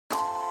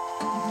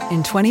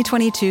In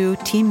 2022,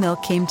 Team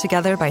Milk came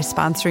together by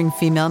sponsoring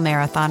female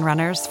marathon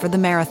runners for the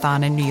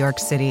marathon in New York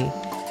City.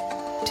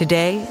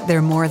 Today,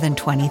 they're more than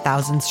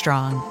 20,000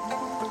 strong.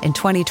 In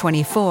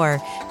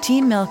 2024,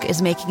 Team Milk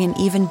is making an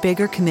even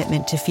bigger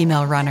commitment to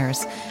female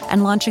runners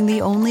and launching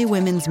the only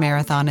women's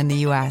marathon in the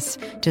U.S.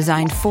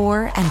 designed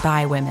for and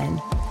by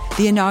women.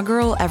 The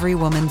inaugural Every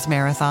Woman's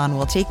Marathon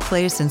will take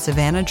place in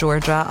Savannah,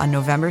 Georgia on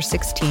November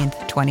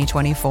 16th,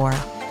 2024.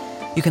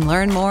 You can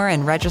learn more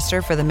and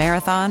register for the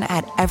marathon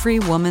at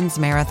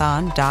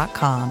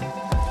everywomansmarathon.com.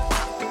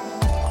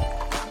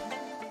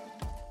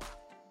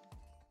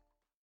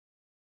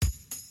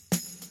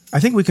 I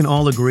think we can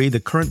all agree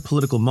the current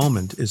political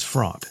moment is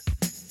fraught.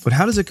 But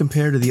how does it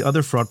compare to the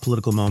other fraught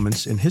political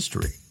moments in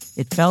history?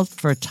 It felt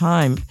for a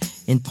time,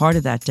 in part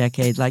of that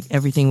decade, like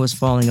everything was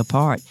falling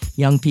apart.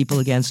 Young people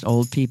against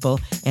old people,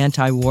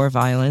 anti-war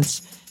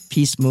violence,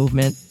 peace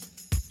movement.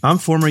 I'm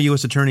former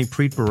U.S. Attorney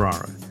Preet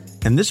Bharara,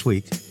 and this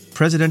week,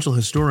 presidential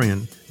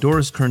historian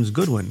Doris Kearns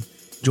Goodwin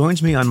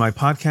joins me on my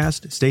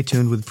podcast, Stay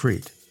Tuned with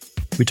Preet.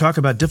 We talk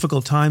about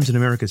difficult times in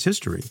America's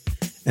history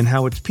and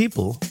how its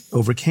people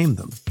overcame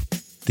them.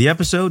 The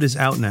episode is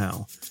out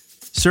now.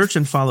 Search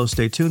and follow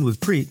Stay Tuned with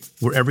Preet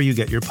wherever you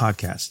get your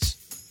podcasts.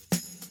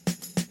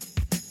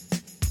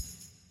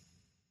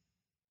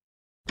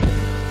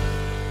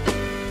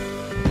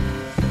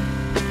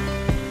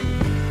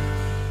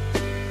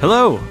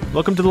 Hello,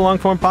 welcome to the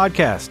Longform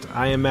Podcast.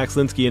 I am Max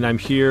Linsky, and I'm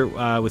here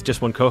with just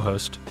one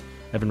co-host,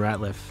 Evan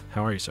Ratliff.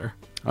 How are you, sir?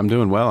 I'm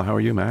doing well. How are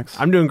you, Max?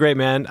 I'm doing great,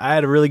 man. I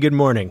had a really good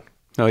morning.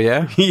 Oh,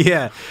 yeah?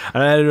 Yeah.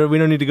 We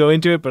don't need to go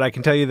into it, but I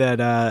can tell you that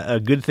a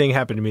good thing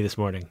happened to me this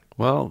morning.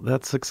 Well,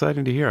 that's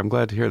exciting to hear. I'm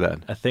glad to hear that.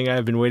 A thing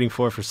I've been waiting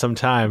for some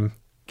time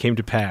came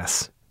to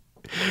pass.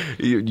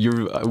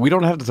 We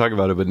don't have to talk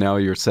about it, but now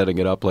you're setting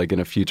it up like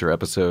in a future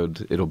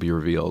episode, it'll be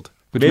revealed.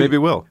 Which maybe it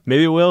will.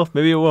 Maybe it will.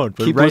 Maybe it won't.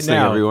 But Keep right listening,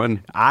 now,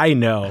 everyone. I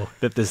know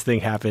that this thing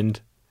happened,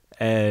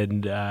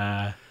 and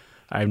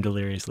I'm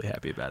deliriously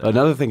happy about it.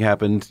 Another thing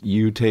happened.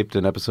 You taped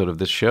an episode of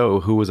this show.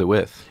 Who was it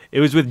with?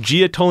 It was with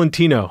Jia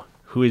Tolentino,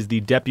 who is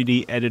the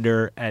deputy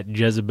editor at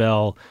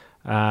Jezebel.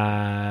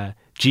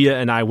 Jia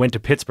and I went to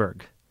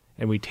Pittsburgh,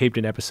 and we taped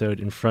an episode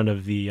in front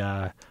of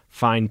the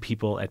fine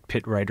people at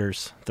Pitt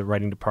Writers, the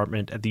writing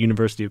department at the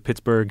University of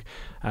Pittsburgh,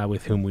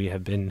 with whom we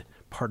have been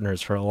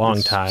partners for a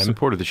long time.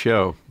 Supported the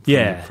show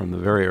from the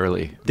very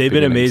early They've beginnings.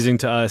 been amazing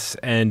to us,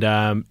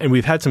 and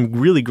we've had some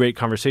really great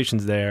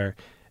conversations there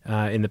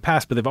in the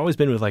past, but they've always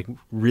been with like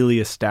really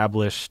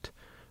established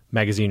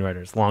magazine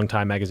writers,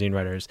 longtime magazine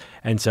writers.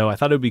 And so I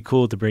thought it would be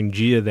cool to bring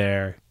Jia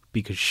there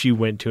because she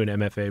went to an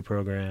MFA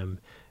program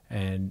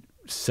and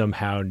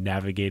somehow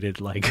navigated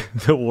like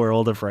the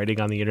world of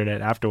writing on the internet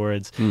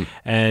afterwards.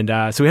 And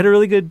so we had a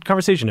really good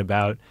conversation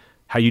about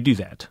how you do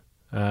that.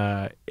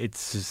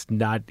 It's just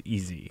not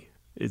easy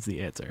is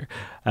the answer.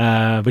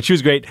 But she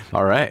was great.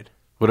 All right.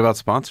 What about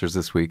sponsors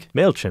this week?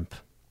 MailChimp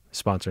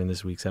sponsoring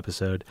this week's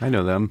episode. I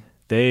know them.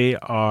 They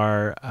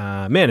are,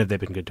 man, have they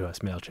been good to us,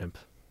 MailChimp.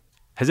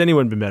 Has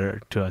anyone been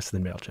better to us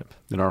than MailChimp?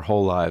 In our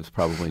whole lives,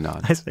 probably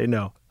not. I say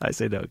no,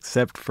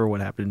 except for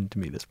what happened to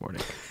me this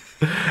morning.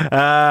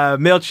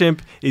 MailChimp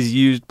is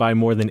used by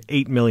more than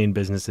 8 million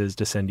businesses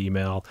to send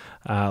email.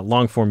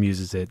 Longform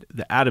uses it.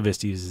 The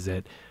Atavist uses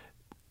it.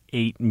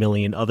 8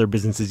 million other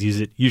businesses use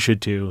it. You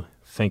should too.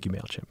 Thank you,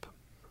 MailChimp.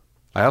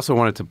 I also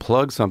wanted to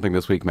plug something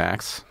this week,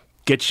 Max.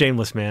 Get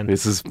shameless, man.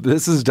 This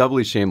is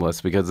doubly shameless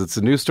because it's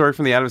a news story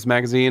from the Atavist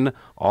magazine.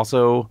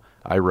 Also,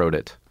 I wrote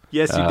it.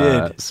 Yes, you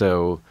did.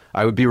 So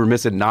I would be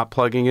remiss in not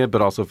plugging it,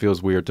 but also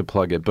feels weird to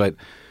plug it. But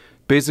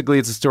basically,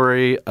 it's a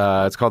story.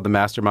 It's called The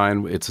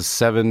Mastermind. It's a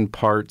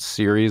 7-part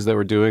series that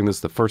we're doing. This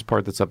is the first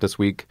part that's up this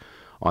week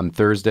on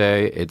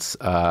Thursday. It's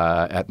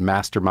at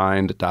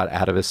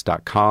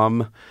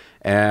mastermind.atavist.com.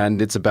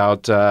 And it's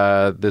about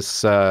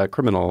this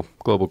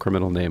global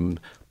criminal named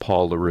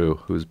Paul LaRue,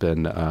 who's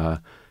been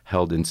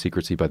held in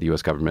secrecy by the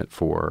U.S. government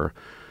for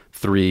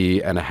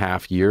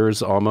 3.5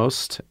 years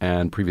almost.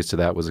 And previous to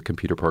that was a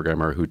computer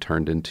programmer who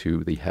turned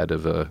into the head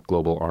of a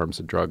global arms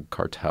and drug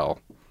cartel.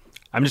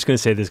 I'm just going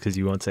to say this because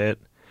you won't say it.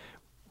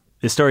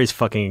 This story is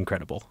fucking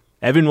incredible.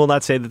 Evan will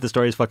not say that the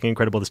story is fucking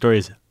incredible. The story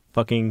is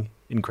fucking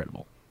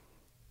incredible.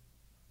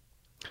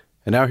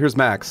 And now here's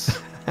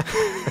Max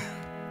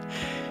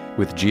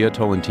with Jia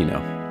Tolentino.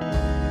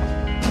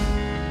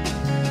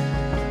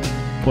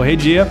 Well, hey,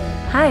 Jia.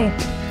 Hi.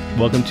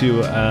 Welcome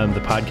to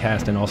the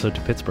podcast and also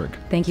to Pittsburgh.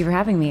 Thank you for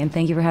having me, and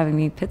thank you for having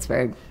me,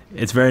 Pittsburgh.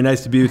 It's very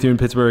nice to be with you in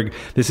Pittsburgh.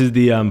 This is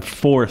the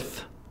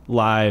 4th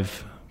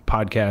live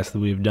podcast that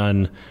we've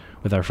done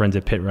with our friends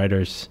at Pitt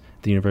Writers,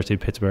 the University of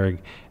Pittsburgh,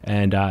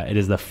 and it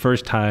is the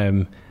first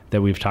time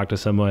that we've talked to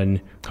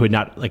someone who had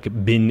not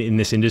been in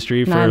this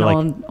industry for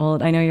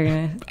old. I know you're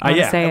gonna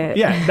say it.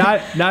 Yeah,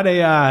 not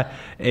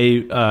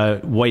a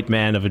white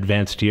man of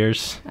advanced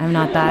years. I'm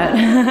not that.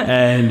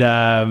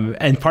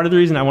 and part of the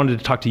reason I wanted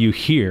to talk to you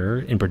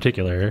here in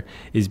particular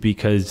is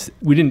because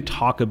we didn't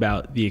talk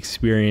about the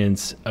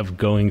experience of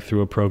going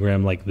through a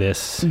program like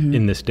this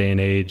in this day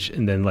and age,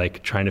 and then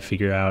trying to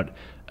figure out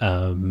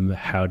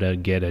how to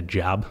get a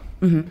job,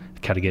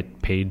 how to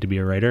get paid to be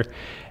a writer.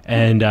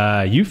 And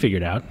you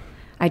figured out.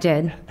 I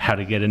did. How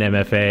to get an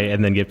MFA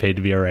and then get paid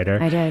to be a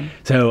writer. I did.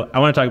 So I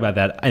want to talk about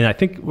that. And I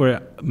think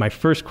my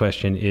first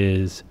question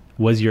is,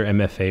 was your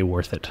MFA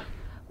worth it?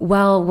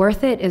 Well,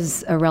 worth it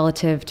is a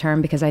relative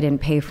term because I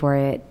didn't pay for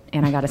it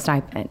and I got a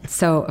stipend.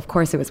 So of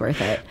course it was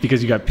worth it.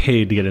 Because you got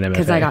paid to get an MFA.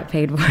 Because I got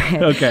paid for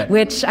it. Okay.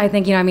 Which I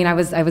think, I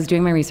was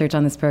doing my research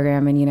on this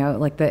program, and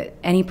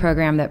any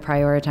program that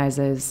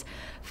prioritizes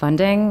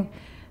funding.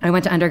 I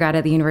went to undergrad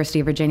at the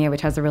University of Virginia,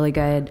 which has a really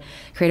good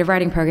creative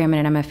writing program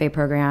and an MFA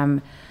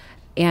program.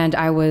 And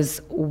I was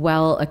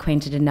well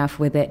acquainted enough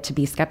with it to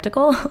be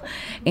skeptical.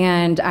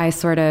 And I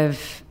sort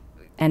of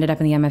ended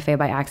up in the MFA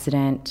by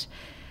accident.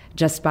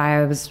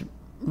 I was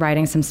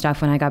writing some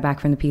stuff when I got back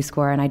from the Peace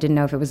Corps, and I didn't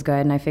know if it was good.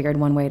 And I figured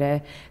one way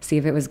to see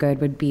if it was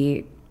good would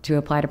be to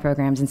apply to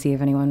programs and see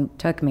if anyone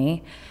took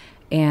me.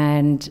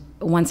 And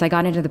once I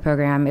got into the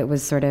program, it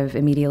was sort of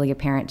immediately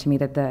apparent to me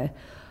that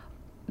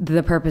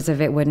the purpose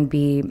of it wouldn't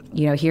be,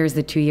 here's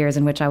the 2 years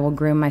in which I will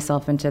groom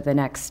myself into the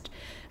next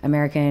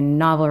American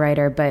novel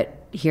writer,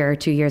 but here are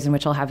 2 years in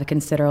which I'll have a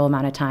considerable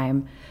amount of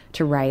time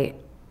to write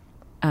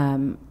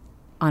on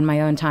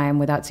my own time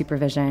without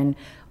supervision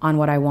on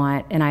what I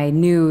want. And I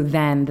knew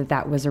then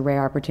that was a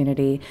rare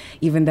opportunity,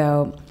 even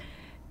though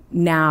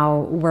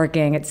now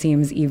working, it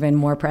seems even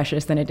more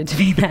precious than it did to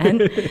me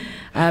then.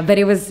 But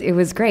it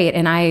was great.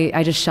 And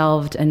I just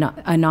shelved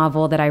a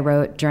novel that I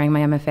wrote during my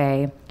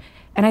MFA.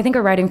 And I think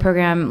a writing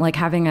program, like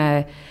having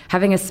a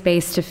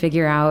space to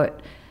figure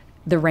out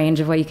the range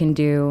of what you can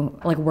do,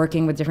 like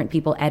working with different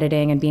people,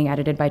 editing and being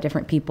edited by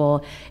different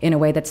people in a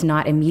way that's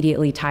not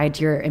immediately tied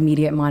to your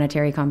immediate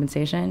monetary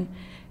compensation,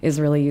 is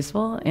really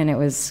useful. And it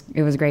was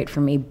great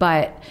for me.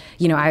 But,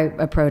 I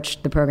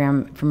approached the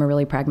program from a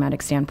really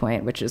pragmatic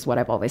standpoint, which is what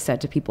I've always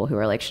said to people who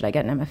are like, should I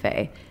get an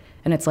MFA?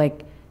 And it's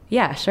like,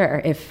 yeah,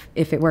 sure, if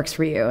it works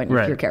for you and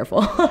if you're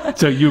careful.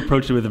 So you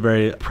approached it with a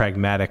very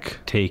pragmatic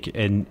take,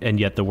 and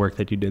yet the work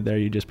that you did there,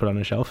 you just put on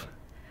a shelf?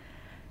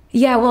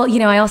 Yeah, well,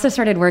 I also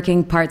started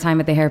working part-time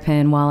at the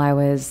Hairpin while I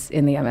was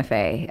in the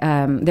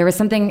MFA. There was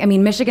something,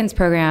 Michigan's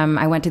program,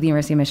 I went to the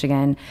University of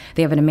Michigan.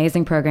 They have an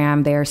amazing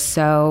program. They are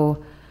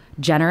so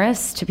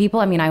generous to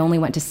people. I only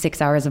went to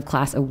 6 hours of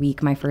class a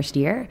week my first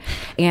year.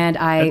 And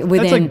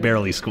that's like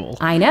barely school.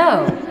 I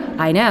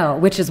know,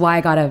 which is why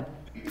I got a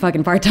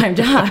fucking part-time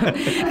job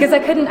because I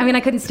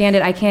couldn't stand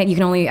it. I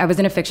was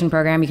in a fiction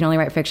program. You can only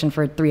write fiction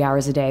for 3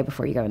 hours a day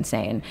before you go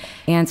insane.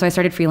 And so I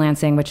started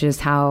freelancing, which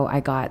is how I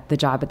got the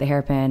job at the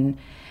Hairpin.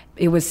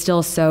 It was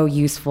still so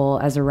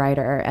useful as a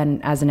writer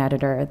and as an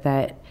editor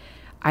that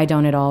I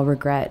don't at all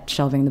regret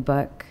shelving the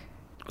book.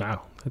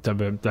 Wow.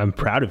 I'm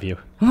proud of you.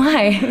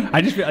 Why?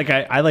 I just feel like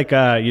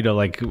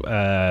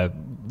I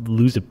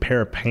lose a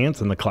pair of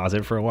pants in the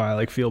closet for a while.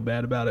 I feel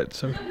bad about it.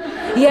 So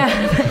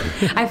yeah,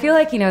 I feel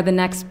like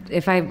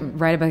if I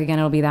write a book again,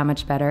 it'll be that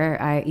much better.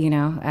 Part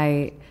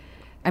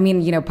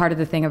of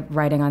the thing of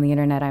writing on the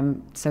internet,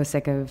 I'm so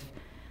sick of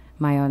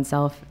my own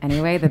self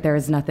anyway, that there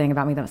was nothing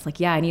about me that was like,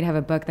 yeah, I need to have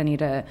a book that I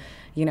need a,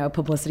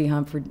 publicity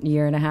hump for a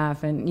year and a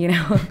half. And,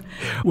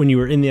 When you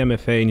were in the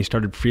MFA and you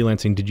started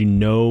freelancing, did you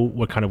know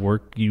what kind of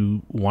work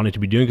you wanted to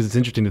be doing? Because it's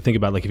interesting to think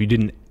about, like, if you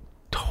didn't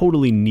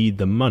totally need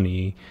the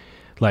money,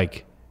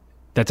 like,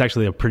 that's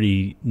actually a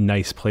pretty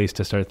nice place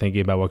to start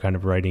thinking about what kind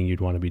of writing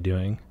you'd want to be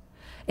doing.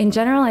 In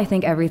general, I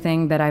think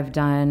everything that I've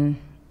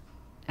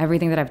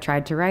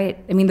tried to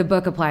write, the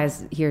book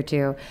applies here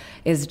too,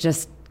 is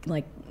just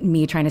like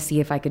me trying to see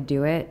if I could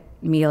do it,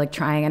 me like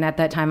trying. And at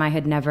that time I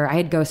had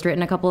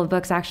ghostwritten a couple of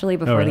books actually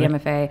before the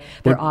MFA.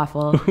 They're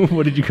awful.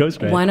 What did you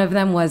ghostwrite? One of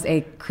them was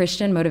a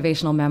Christian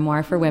motivational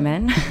memoir for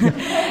women.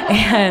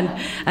 And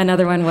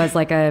another one was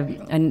like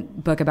a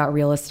book about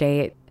real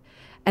estate.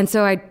 And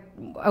so I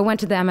went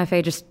to the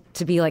MFA just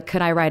to be like,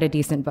 could I write a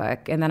decent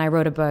book? And then I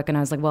wrote a book and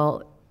I was like,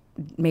 well,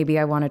 maybe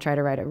I want to try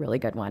to write a really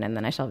good one. And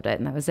then I shelved it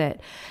and that was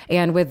it.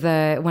 And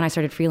when I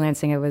started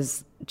freelancing, it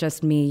was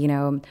just me,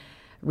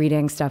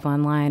 reading stuff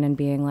online and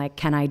being like,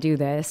 can I do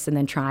this? And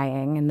then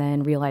trying and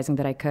then realizing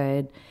that I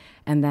could.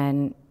 And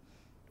then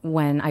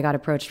when I got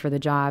approached for the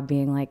job,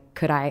 being like,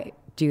 could I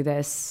do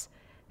this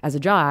as a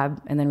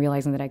job? And then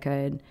realizing that I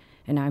could.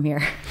 And now I'm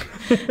here.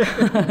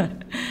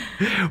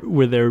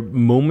 Were there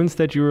moments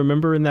that you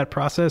remember in that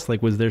process?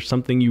 Like, was there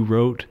something you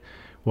wrote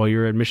while you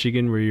were at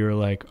Michigan where you were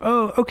like,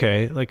 oh,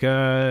 okay, like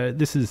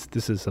this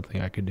is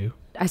something I could do?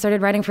 I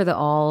started writing for the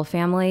All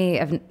family,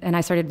 and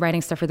I started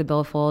writing stuff for the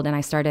Billfold, and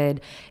I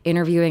started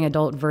interviewing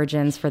adult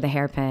virgins for the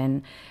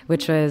Hairpin,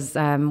 which was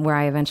where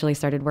I eventually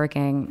started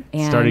working.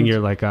 And starting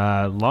your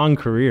long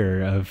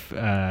career of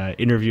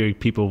interviewing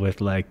people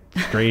with like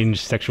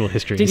strange sexual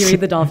histories. Did you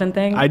read the dolphin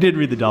thing? I did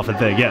read the dolphin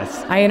thing.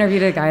 Yes. I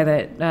interviewed a guy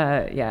that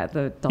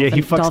the dolphin. Yeah,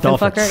 he fucks dolphin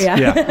dolphins. Fucker.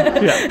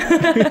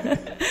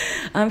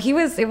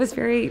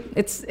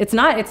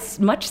 Yeah. It's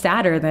much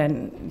sadder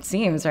than it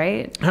seems,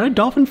 right? A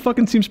dolphin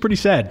fucking seems pretty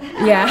sad.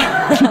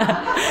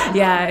 Yeah.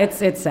 Yeah, it's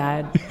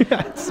sad.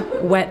 It's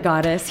Wet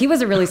Goddess. He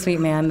was a really sweet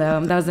man,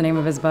 though. That was the name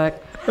of his book.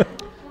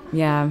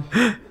 Yeah.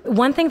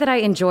 One thing that I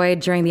enjoyed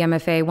during the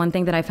MFA, one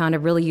thing that I found a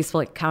really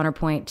useful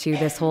counterpoint to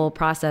this whole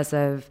process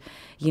of,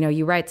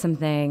 you write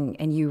something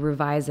and you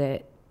revise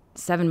it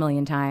 7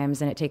 million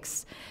times, and it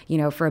takes,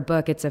 for a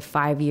book, it's a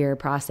 5-year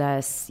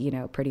process,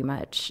 pretty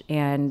much.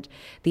 And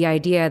the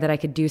idea that I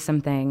could do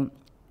something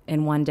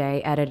in one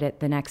day, edit it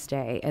the next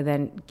day, and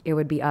then it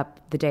would be up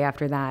the day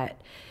after that.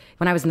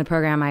 When I was in the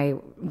program, I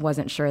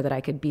wasn't sure that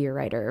I could be a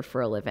writer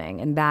for a living.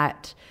 And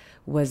that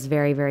was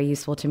very, very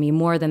useful to me,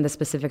 more than the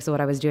specifics of what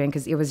I was doing,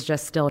 because it was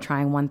just still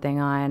trying one thing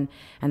on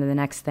and then the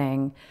next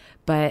thing.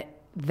 But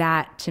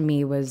that, to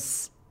me,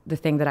 was the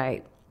thing that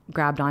I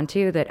grabbed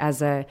onto, that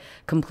as a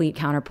complete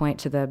counterpoint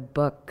to the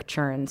book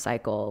churn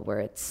cycle where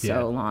it's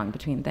so long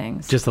between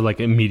things. Just the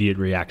immediate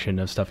reaction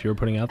of stuff you were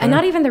putting out there? And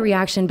not even the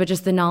reaction, but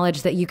just the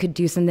knowledge that you could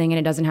do something and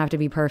it doesn't have to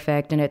be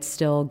perfect and it's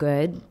still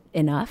good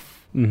enough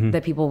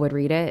that people would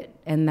read it,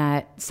 and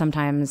that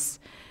sometimes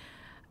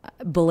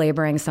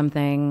belaboring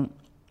something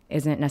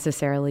isn't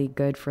necessarily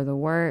good for the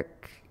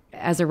work.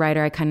 As a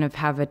writer, I kind of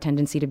have a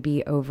tendency to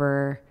be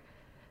over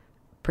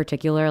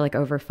particular,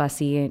 over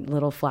fussy, a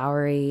little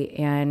flowery,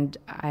 and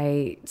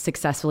I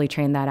successfully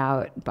trained that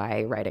out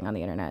by writing on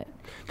the internet.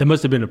 That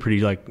must have been a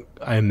pretty,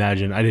 I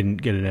imagine, I didn't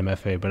get an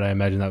MFA, but I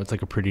imagine that was a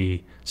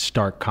pretty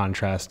stark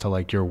contrast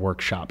to your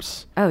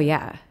workshops. Oh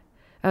yeah.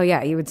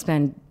 You would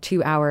spend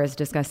 2 hours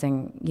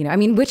discussing,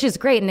 which is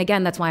great. And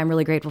again, that's why I'm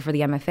really grateful for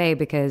the MFA,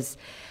 because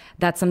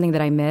that's something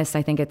that I miss.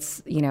 I think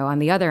it's, on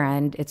the other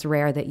end, it's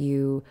rare that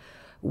you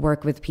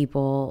work with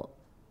people,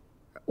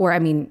 or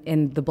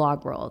in the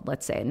blog world,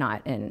 let's say,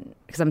 not in,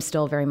 because I'm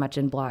still very much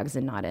in blogs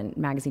and not in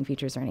magazine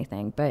features or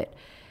anything, but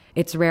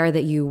it's rare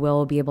that you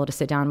will be able to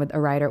sit down with a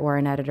writer or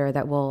an editor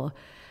that will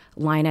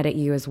line edit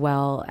you as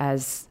well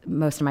as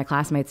most of my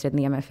classmates did in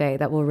the MFA,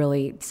 that will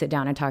really sit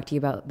down and talk to you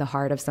about the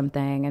heart of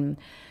something and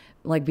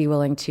be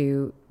willing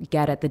to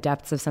get at the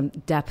depth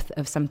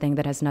of something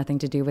that has nothing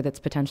to do with its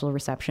potential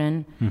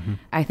reception. Mm-hmm.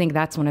 I think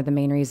that's one of the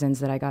main reasons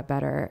that I got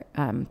better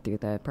through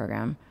the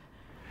program.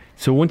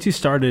 So once you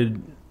started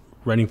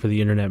writing for the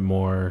internet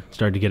more,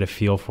 started to get a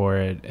feel for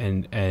it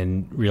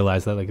and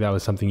realize that that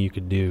was something you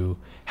could do,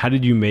 how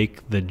did you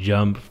make the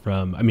jump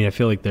from, I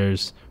feel like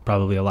there's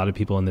probably a lot of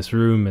people in this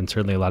room and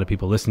certainly a lot of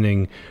people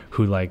listening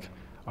who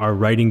are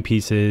writing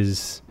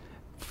pieces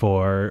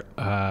for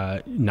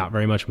not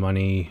very much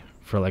money,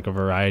 for a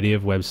variety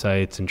of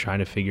websites, and trying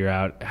to figure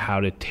out how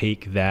to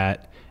take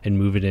that and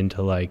move it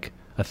into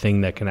a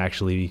thing that can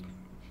actually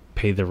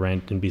pay the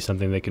rent and be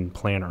something they can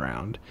plan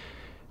around.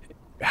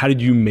 How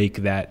did you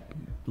make that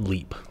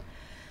leap?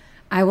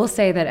 I will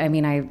say that,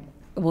 I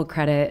will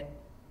credit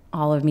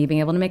all of me being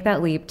able to make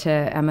that leap to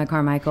Emma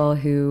Carmichael,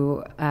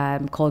 who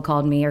cold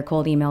called me or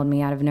cold emailed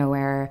me out of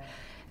nowhere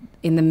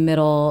in the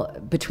middle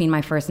between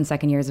my first and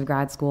second years of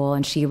grad school.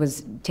 And she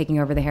was taking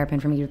over the hairpin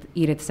from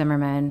Edith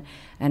Zimmerman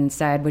and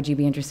said, would you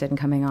be interested in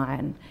coming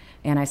on?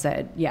 And I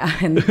said, yeah.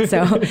 And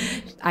so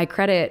I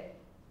credit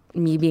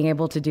me being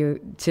able to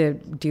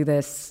do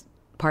this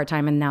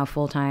part-time and now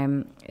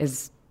full-time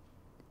is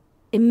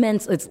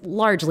immense. It's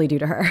largely due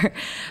to her.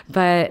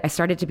 But I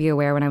started to be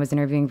aware when I was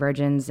interviewing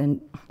virgins,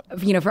 and,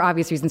 for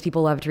obvious reasons,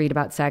 people love to read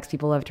about sex.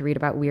 People love to read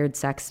about weird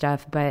sex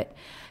stuff. But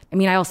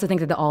I also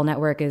think that the All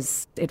Network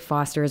it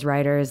fosters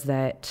writers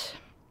that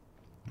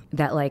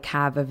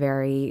have a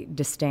very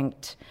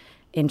distinct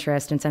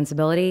interest and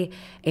sensibility.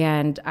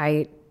 And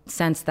I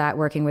sensed that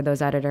working with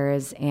those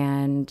editors.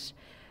 And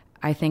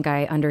I think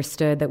I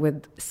understood that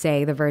with,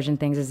 say, the Virgin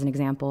Things as an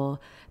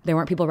example, there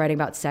weren't people writing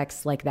about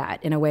sex like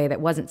that in a way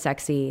that wasn't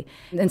sexy.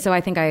 And so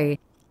I think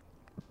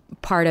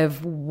part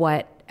of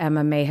what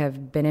Emma may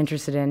have been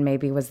interested in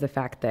maybe was the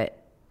fact that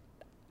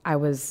I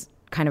was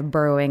kind of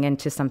burrowing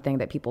into something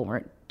that people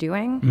weren't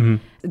doing. Mm-hmm.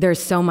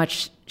 There's so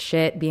much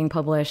shit being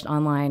published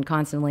online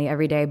constantly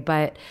every day,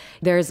 but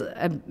there's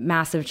a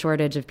massive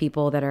shortage of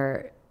people that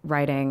are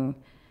writing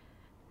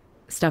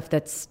stuff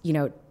that's,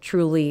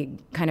 truly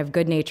kind of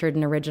good-natured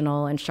and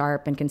original and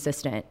sharp and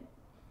consistent.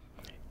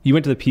 You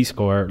went to the Peace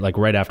Corps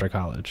right after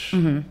college.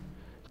 Mm-hmm.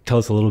 Tell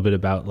us a little bit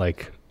about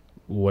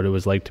what it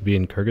was like to be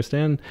in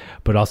Kyrgyzstan,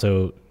 but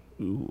also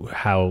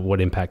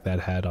what impact that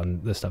had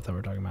on the stuff that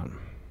we're talking about.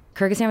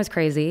 Kyrgyzstan was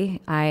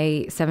crazy.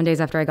 7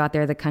 days after I got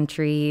there, the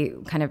country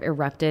kind of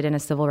erupted in a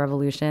civil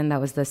revolution.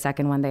 That was the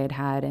second one they had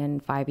had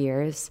in 5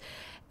 years.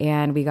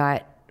 And we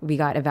got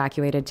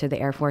evacuated to the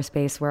Air Force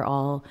Base where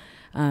all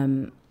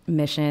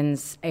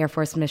Air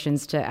Force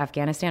missions to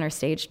Afghanistan are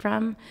staged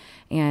from,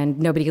 and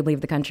nobody could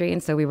leave the country.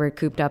 And so we were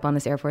cooped up on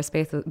this Air Force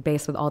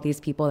base with all these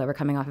people that were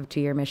coming off of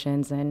 2-year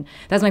missions. And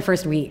that was my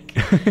first week.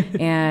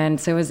 And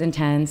so it was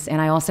intense.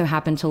 And I also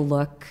happened to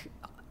look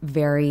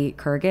very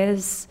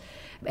Kyrgyz.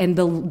 And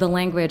the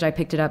language, I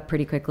picked it up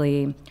pretty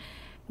quickly.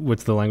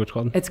 What's the language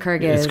called? It's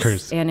Kyrgyz. It's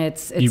Kyrgyz. And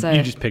it's you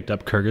just picked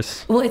up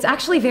Kyrgyz? Well, it's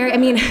actually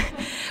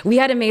we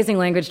had amazing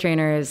language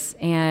trainers,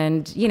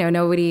 and,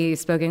 nobody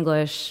spoke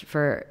English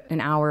for an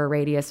hour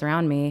radius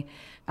around me.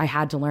 I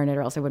had to learn it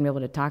or else I wouldn't be able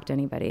to talk to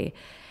anybody.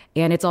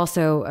 And it's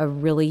also a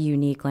really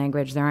unique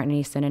language. There aren't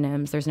any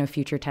synonyms. There's no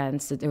future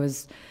tense. It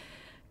was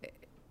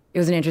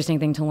an interesting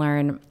thing to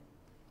learn.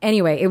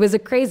 Anyway, it was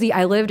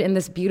I lived in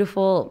this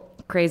beautiful,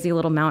 crazy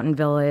little mountain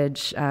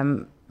village,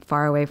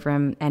 far away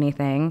from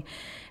anything.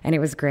 And it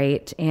was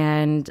great.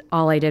 And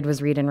all I did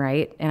was read and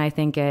write. And I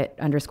think it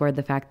underscored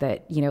the fact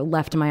that,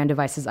 left to my own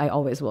devices, I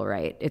always will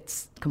write.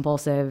 It's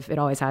compulsive. It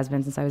always has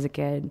been since I was a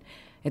kid.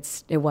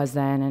 It was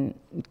then and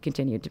it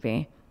continued to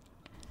be.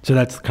 So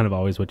that's kind of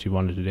always what you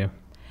wanted to do?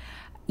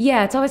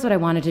 Yeah, it's always what I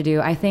wanted to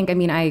do.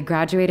 I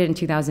graduated in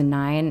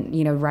 2009,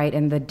 right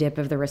in the dip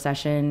of the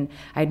recession.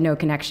 I had no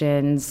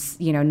connections,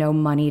 no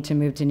money to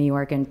move to New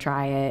York and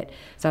try it.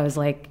 So I was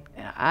like,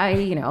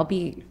 I'll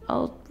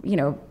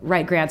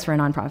write grants for a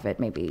nonprofit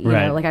maybe. You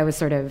know, like I was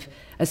sort of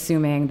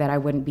assuming that I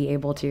wouldn't be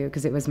able to,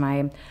 because it was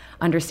my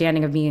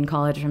understanding of me in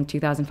college from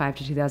 2005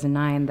 to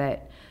 2009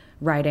 that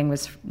writing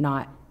was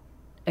not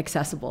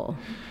accessible.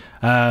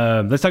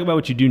 Let's talk about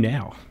what you do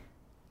now.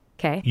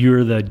 Okay.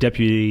 You're the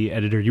deputy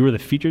editor. You were the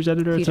features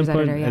editor at some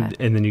point? Editor, yeah.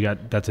 And then you got,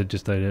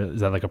 is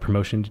that like a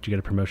promotion? Did you get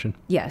a promotion?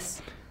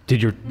 Yes.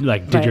 Did your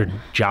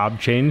job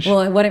change?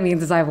 Well, what it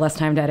means is I have less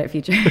time to edit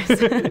features.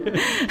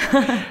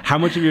 How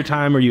much of your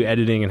time are you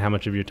editing and how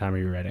much of your time are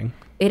you writing?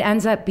 It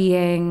ends up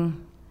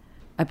being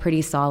a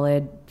pretty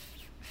solid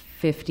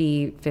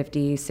 50,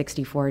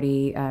 60,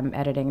 40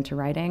 editing to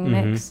writing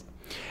mix.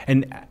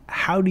 And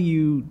how do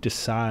you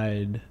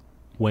decide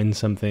when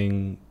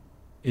something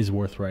is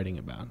worth writing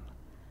about?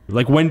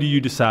 Like, when do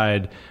you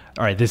decide,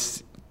 all right,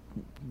 this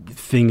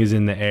thing is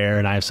in the air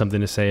and I have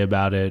something to say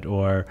about it?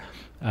 Or,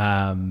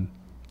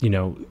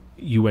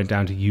 you went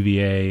down to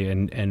UVA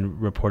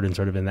and reported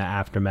sort of in the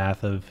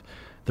aftermath of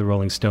the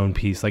Rolling Stone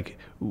piece. Like,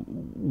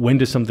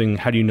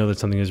 how do you know that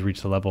something has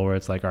reached the level where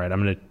it's like, all right,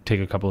 I'm going to take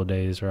a couple of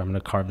days or I'm going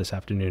to carve this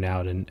afternoon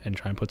out and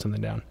try and put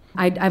something down?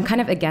 I'm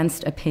kind of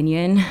against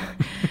opinion.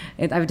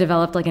 I've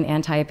developed like an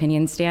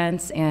anti-opinion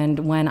stance. And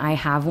when I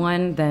have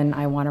one, then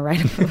I want to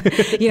write,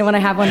 when I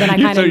have one, then I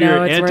kind of know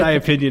you're it's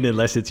anti-opinion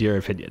unless it's your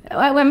opinion.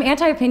 I'm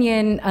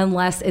anti-opinion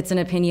unless it's an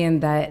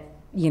opinion that,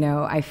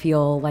 I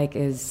feel like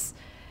is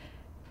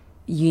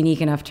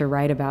unique enough to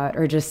write about,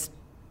 or just,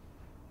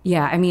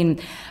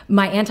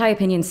 my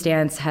anti-opinion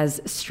stance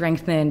has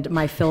strengthened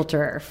my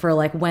filter for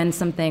like when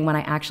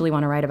I actually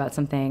want to write about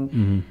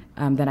something,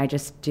 then I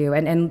just do.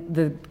 And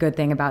the good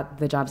thing about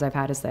the jobs I've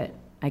had is that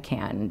I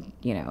can,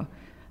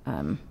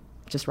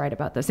 just write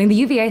about those things. The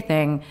UVA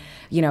thing,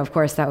 of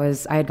course,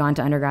 I had gone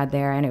to undergrad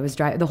there, and it was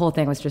the whole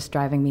thing was just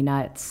driving me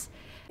nuts.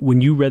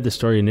 When you read the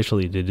story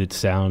initially, did it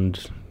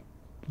sound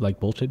like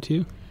bullshit to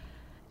you?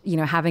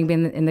 Having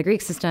been in the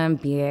Greek system,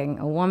 being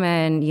a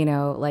woman,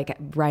 like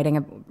writing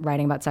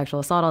about sexual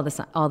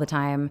assault all the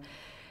time.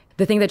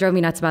 The thing that drove me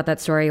nuts about that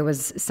story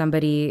was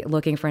somebody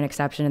looking for an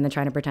exception and then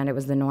trying to pretend it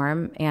was the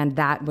norm. And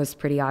that was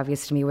pretty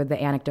obvious to me with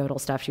the anecdotal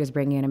stuff she was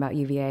bringing in about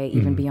UVA,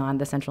 even beyond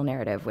the central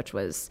narrative, which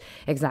was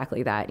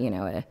exactly that,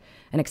 an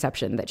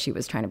exception that she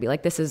was trying to be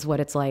like, this is what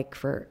it's like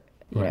for,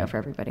 for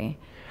everybody.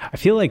 I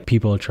feel like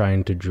people are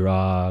trying to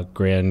draw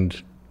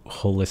grand,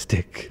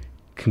 holistic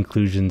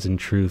conclusions and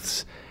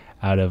truths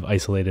out of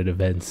isolated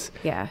events.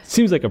 Yeah.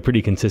 Seems like a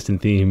pretty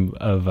consistent theme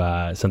of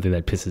something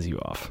that pisses you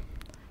off.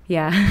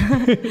 Yeah.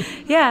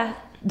 Yeah.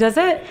 Does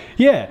it?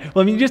 Yeah.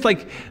 Well, I mean, just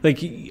like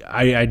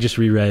I just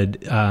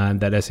reread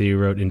that essay you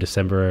wrote in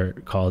December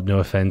called No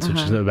Offense, which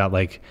is about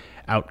like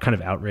kind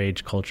of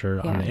outrage culture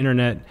on the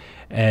internet.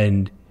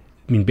 And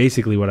I mean,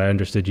 basically what I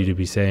understood you to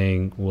be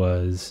saying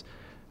was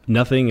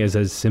nothing is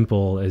as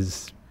simple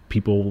as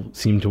people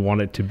seem to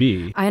want it to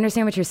be. I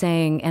understand what you're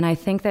saying. And I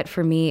think that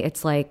for me,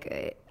 it's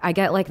like, I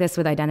get like this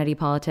with identity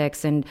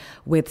politics and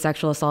with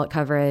sexual assault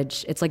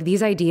coverage. It's like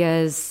these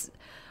ideas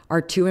are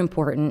too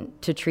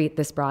important to treat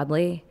this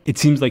broadly. It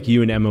seems like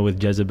you and Emma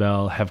with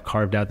Jezebel have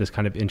carved out this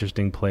kind of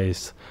interesting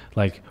place.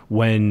 Like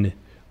when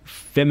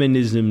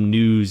feminism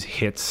news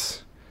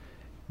hits,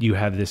 you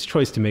have this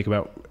choice to make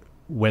about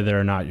whether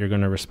or not you're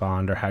going to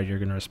respond or how you're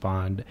going to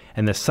respond.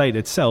 And the site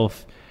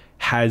itself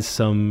has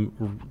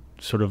some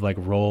sort of like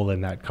role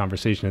in that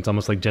conversation. It's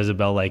almost like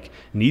Jezebel like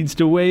needs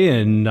to weigh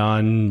in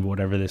on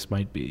whatever this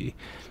might be.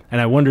 And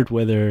I wondered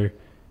whether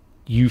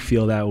you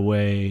feel that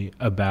way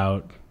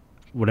about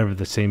whatever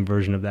the same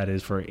version of that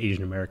is for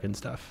Asian American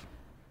stuff.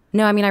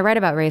 No, I mean, I write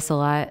about race a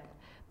lot,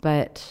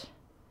 but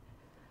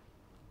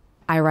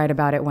I write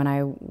about it when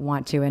I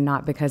want to and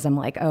not because I'm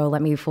like, oh,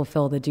 let me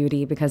fulfill the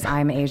duty because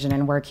I'm Asian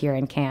and work here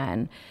and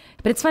can.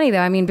 But it's funny though,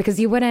 I mean, because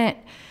you wouldn't,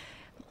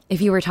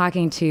 if you were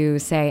talking to,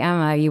 say,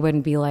 Emma, you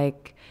wouldn't be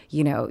like,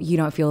 you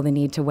don't feel the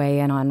need to weigh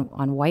in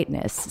on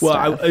whiteness.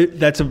 Well,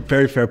 that's a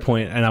very fair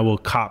point, and I will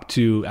cop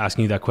to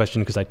asking you that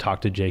question because I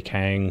talked to Jay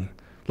Kang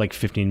like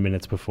 15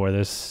 minutes before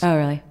this. Oh,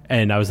 really?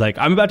 And I was like,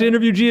 I'm about to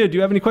interview Jia. Do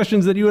you have any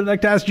questions that you would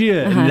like to ask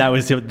Jia? And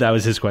that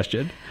was his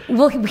question.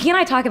 Well, he and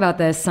I talk about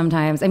this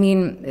sometimes. I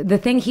mean, the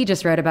thing he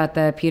just wrote about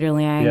the Peter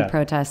Liang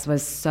protests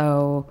was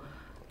so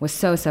good.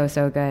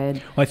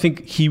 Well, I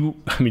think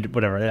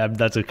whatever.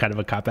 That's a kind of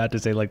a cop out to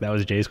say like that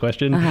was Jay's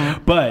question,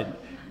 but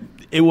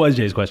it was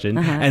Jay's question,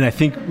 and I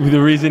think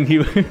the reason he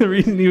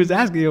was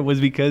asking it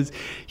was because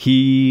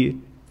he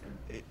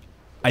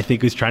I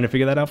think is trying to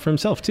figure that out for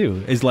himself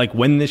too. Is like,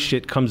 when this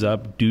shit comes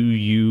up, do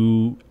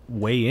you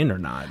weigh in or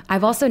not?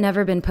 I've also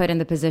never been put in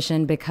the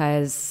position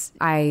because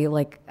I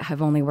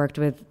have only worked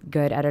with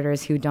good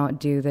editors who don't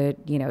do the,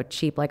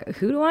 cheap,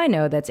 who do I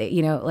know that's,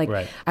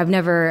 Right. I've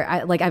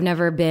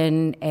never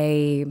been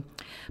a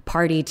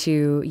party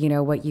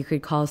to, what you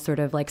could call sort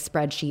of like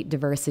spreadsheet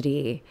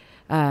diversity.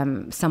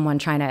 Someone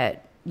trying to,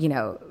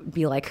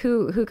 be like,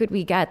 who could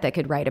we get that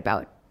could write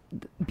about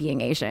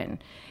being Asian?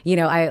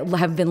 I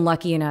have been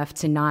lucky enough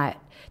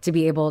to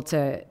be able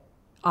to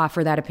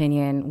offer that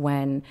opinion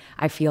when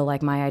I feel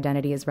like my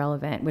identity is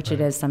relevant, which it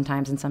is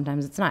sometimes, and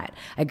sometimes it's not.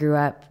 I grew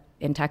up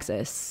in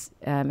Texas,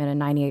 in a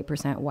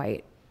 98%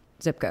 white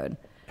zip code.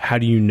 How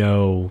do you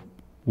know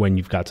when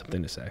you've got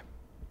something to say?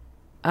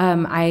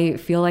 I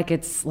feel like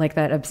it's like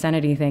that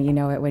obscenity thing. You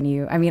know it when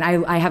you,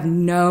 I have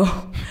no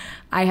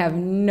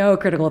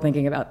critical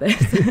thinking about this.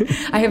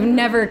 I have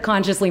never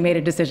consciously made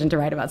a decision to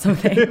write about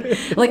something.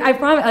 I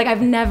promise,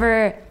 I've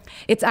never,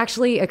 it's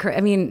actually, now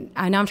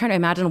I'm trying to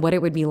imagine what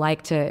it would be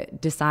like to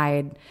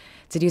decide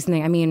to do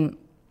something.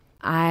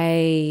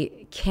 I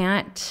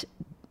can't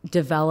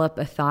develop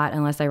a thought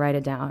unless I write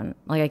it down.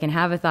 I can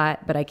have a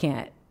thought, but I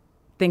can't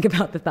think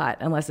about the thought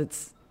unless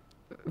it's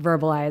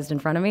verbalized in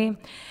front of me.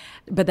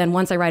 But then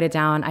once I write it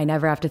down, I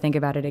never have to think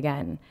about it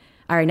again.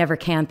 Or I never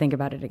can think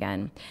about it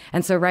again.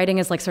 And so writing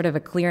is like sort of a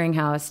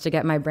clearinghouse to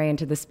get my brain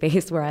to the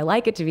space where I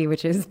like it to be,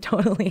 which is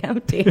totally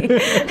empty.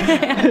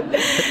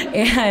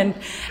 and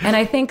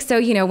I think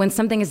so, when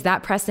something is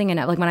that pressing,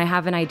 and when I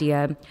have an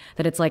idea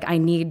that it's like, I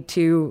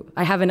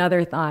have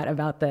another thought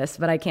about this,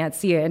 but I can't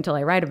see it until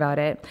I write about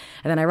it.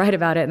 And then I write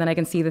about it, and then I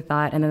can see the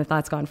thought, and then the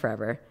thought's gone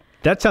forever.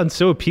 That sounds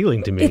so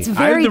appealing to me. It's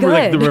very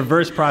good. The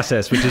reverse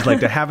process, which is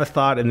to have a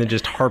thought and then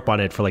just harp on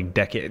it for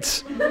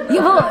decades.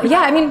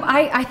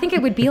 I think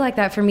it would be like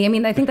that for me.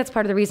 I think that's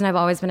part of the reason I've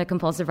always been a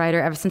compulsive writer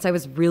ever since I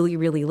was really,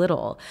 really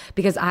little,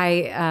 because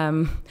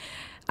I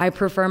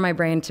prefer my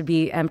brain to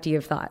be empty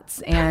of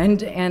thoughts,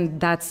 and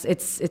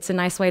it's a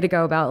nice way to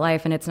go about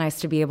life, and it's nice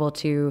to be able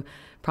to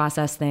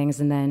process things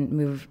and then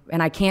move.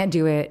 And I can't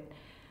do it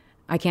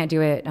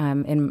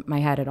in my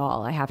head at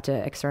all. I have to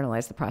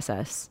externalize the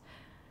process.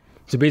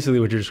 So basically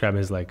what you're describing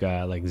is like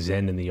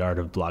Zen in the art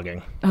of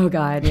blogging. Oh,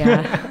 God,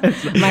 yeah.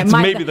 it's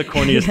maybe the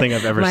corniest thing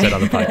I've ever said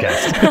on the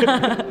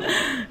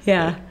podcast.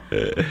 Yeah.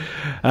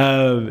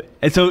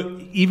 And so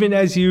even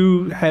as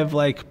you have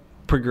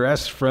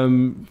progressed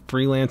from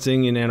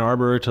freelancing in Ann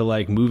Arbor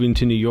to moving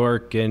to New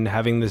York and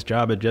having this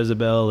job at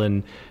Jezebel,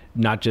 and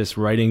not just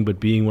writing, but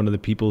being one of the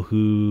people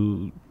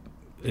who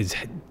is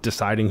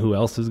deciding who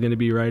else is going to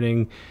be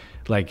writing,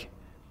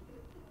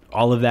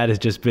 all of that has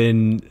just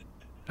been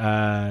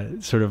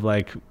sort of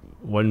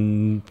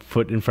one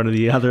foot in front of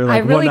the other,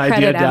 one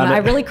idea down. I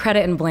really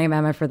credit and blame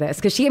Emma for this,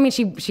 because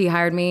she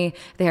hired me,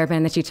 the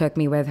hairpin, that she took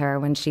me with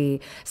her I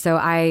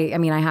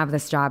have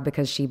this job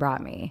because she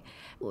brought me.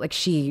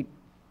 She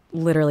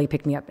literally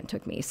picked me up and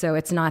took me. So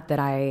it's not that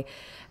I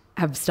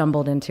have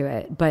stumbled into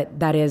it,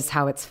 but that is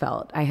how it's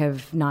felt. I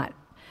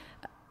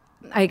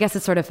guess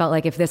it sort of felt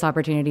like, if this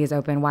opportunity is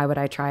open, why would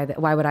I try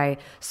that? Why would I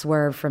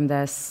swerve from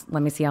this?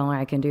 Let me see how long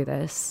I can do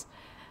this.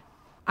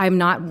 I'm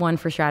not one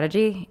for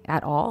strategy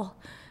at all,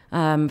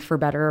 for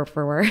better or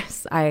for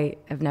worse. I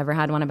have never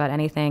had one about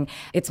anything.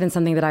 It's been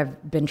something that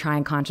I've been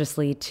trying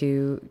consciously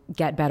to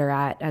get better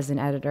at as an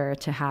editor,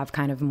 to have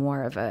kind of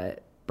more of a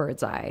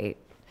bird's eye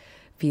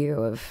view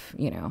of,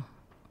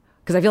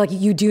 because I feel like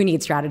you do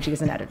need strategy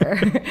as an editor.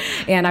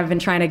 And I've been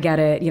trying to get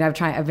it,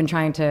 I've been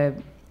trying to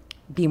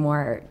be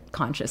more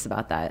conscious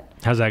about that.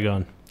 How's that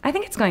going? I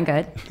think it's going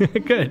good.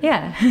 Good.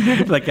 Yeah.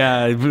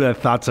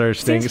 Thoughts are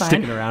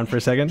sticking around for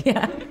a second?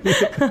 Yeah.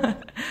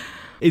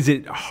 Is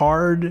it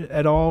hard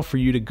at all for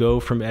you to go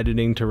from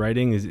editing to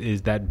writing?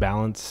 Is that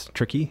balance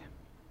tricky?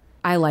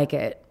 I like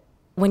it.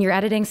 When you're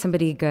editing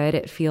somebody good,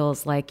 it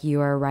feels like you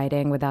are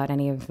writing without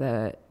any of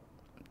the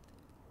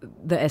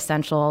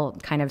essential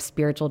kind of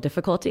spiritual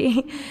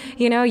difficulty.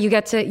 You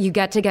get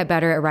to get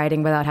better at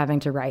writing without having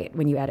to write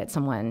when you edit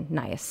someone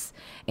nice.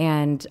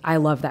 And I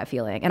love that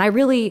feeling. And I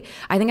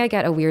think I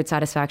get a weird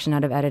satisfaction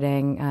out of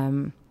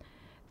editing.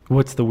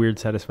 What's the weird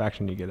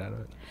satisfaction you get out of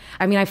it?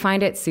 I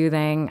find it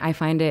soothing.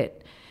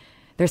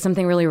 There's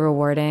something really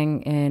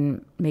rewarding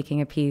in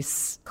making a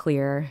piece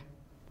clear.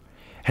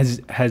 Has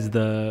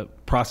the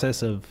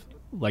process of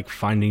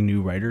finding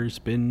new writers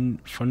been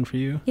fun for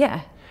you?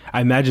 Yeah.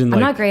 I imagine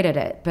I'm not great at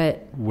it,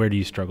 but where do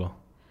you struggle?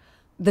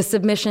 The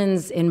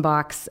submissions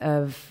inbox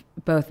of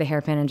both the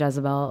Hairpin and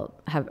Jezebel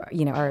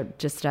are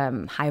just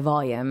high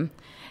volume,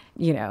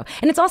 and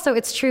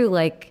it's true.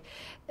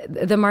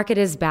 The market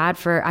is bad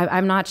for,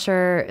 I'm not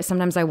sure.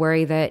 Sometimes I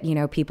worry that,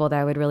 people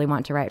that would really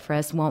want to write for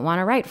us won't want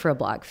to write for a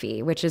blog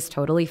fee, which is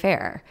totally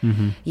fair.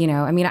 Mm-hmm.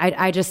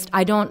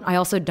 I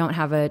also don't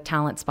have a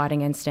talent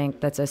spotting instinct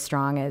that's as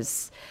strong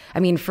as,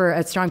 for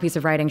a strong piece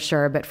of writing,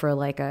 sure. But for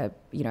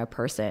a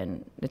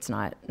person, it's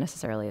not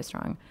necessarily as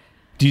strong.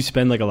 Do you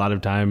spend a lot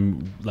of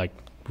time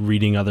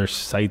reading other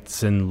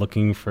sites and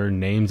looking for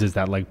names? Is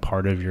that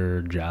part of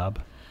your job?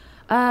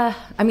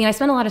 I mean, I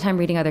spend a lot of time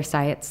reading other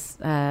sites.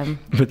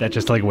 But that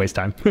just like waste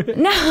time.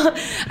 No,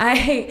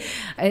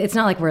 it's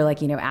not like we're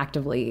like,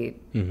 actively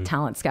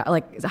talent scout,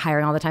 like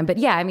hiring all the time. But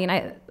yeah, I mean,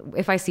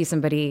 if I see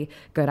somebody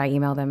good, I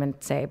email them and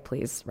say,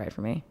 please write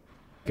for me.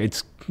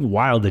 It's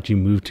wild that you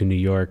moved to New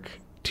York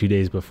 2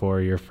 days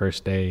before your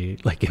first day,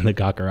 like in the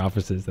Gawker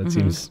offices. That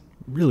seems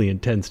really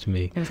intense to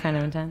me. It was kind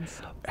of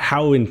intense.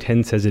 How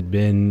intense has it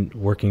been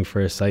working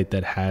for a site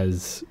that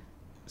has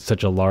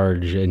such a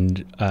large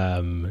and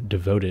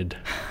devoted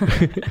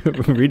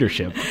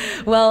readership?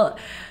 Well,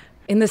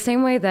 in the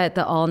same way that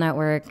the All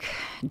Network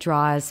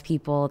draws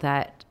people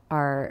that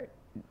are,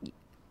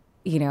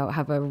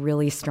 have a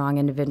really strong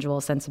individual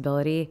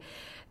sensibility,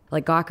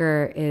 like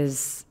Gawker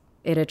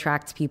it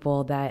attracts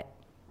people that,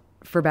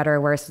 for better or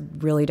worse,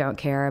 really don't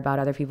care about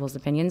other people's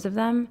opinions of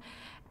them.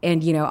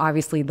 And,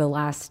 obviously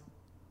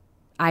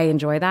I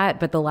enjoy that,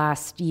 but the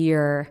last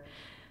year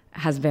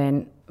has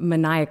been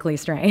maniacally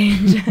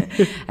strange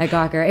at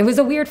Gawker. It was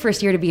a weird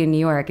first year to be in New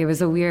York. It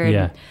was a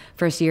weird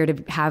first year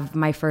to have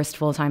my first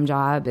full-time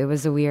job. It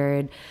was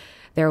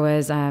there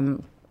was,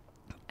 I'm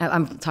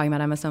talking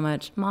about Emma so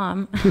much.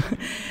 Mom,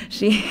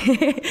 she,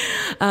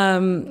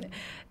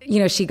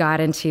 she got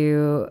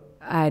into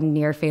a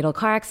near fatal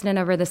car accident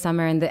over the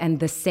summer. And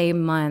the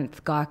same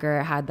month,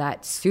 Gawker had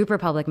that super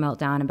public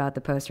meltdown about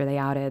the poster they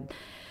outed,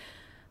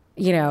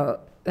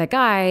 that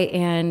guy,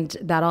 and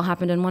that all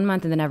happened in 1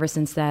 month. And then ever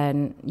since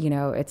then,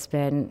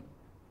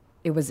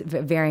 it was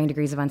varying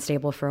degrees of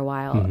unstable for a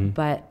while,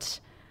 but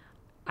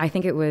I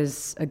think it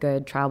was a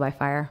good trial by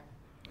fire.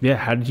 Yeah.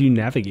 How did you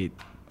navigate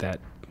that?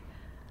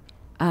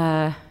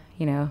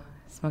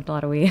 Smoked a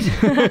lot of weed.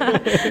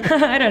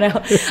 I don't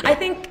know.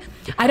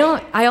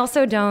 I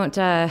also don't,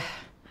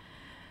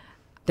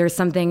 there's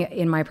something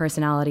in my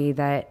personality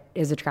that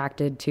is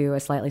attracted to a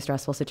slightly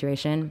stressful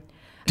situation.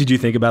 Did you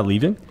think about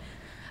leaving?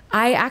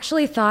 I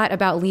actually thought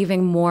about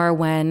leaving more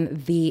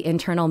when the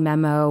internal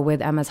memo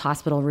with Emma's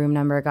hospital room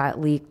number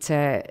got leaked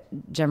to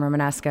Jim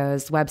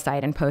Romanesco's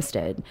website and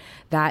posted.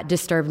 That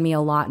disturbed me a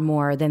lot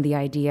more than the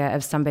idea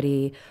of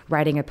somebody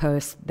writing a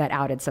post that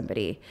outed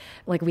somebody.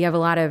 Like, we have a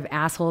lot of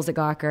assholes at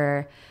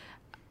Gawker.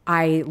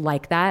 I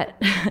like that.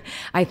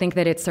 I think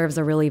that it serves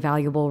a really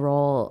valuable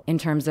role in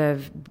terms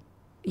of,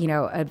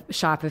 a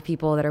shop of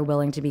people that are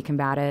willing to be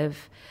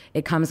combative.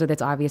 It comes with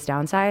its obvious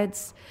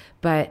downsides,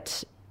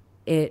 but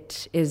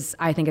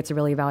I think it's a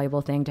really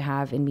valuable thing to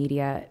have in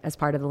media as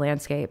part of the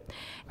landscape.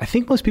 I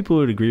think most people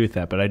would agree with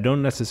that, but I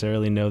don't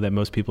necessarily know that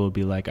most people would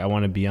be like, I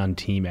want to be on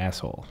team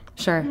asshole.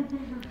 Sure.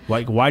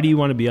 Like, why do you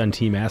want to be on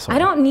team asshole? I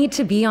don't need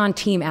to be on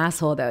team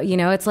asshole though.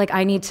 It's like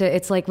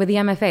it's like with the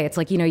MFA, it's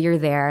like, you're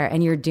there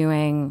and you're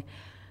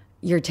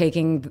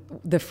taking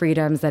the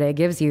freedoms that it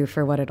gives you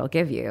for what it'll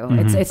give you.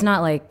 It's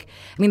not like,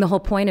 the whole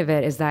point of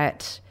it is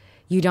that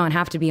you don't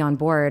have to be on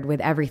board with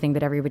everything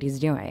that everybody's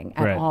doing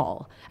at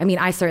all.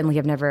 I certainly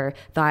have never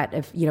thought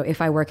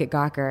if I work at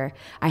Gawker,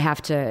 I have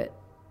to,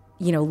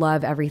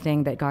 love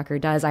everything that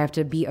Gawker does. I have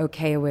to be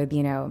okay with,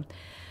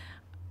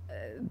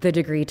 the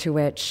degree to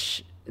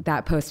which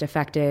that post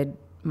affected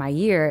my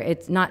year.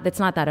 It's not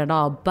that at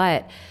all.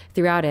 But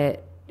throughout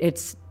it,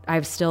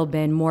 I've still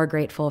been more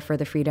grateful for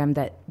the freedom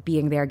that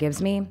being there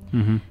gives me,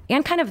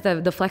 and kind of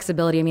the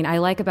flexibility. I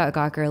like about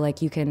Gawker, like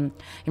you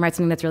write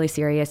something that's really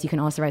serious. You can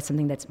also write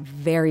something that's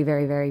very,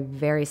 very, very,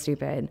 very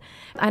stupid.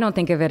 I don't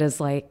think of it as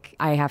like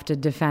I have to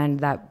defend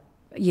that,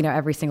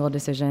 every single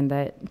decision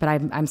but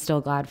I'm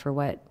still glad for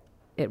what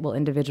it will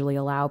individually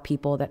allow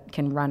people that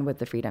can run with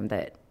the freedom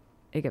that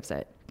it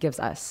gives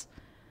us.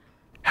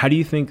 How do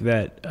you think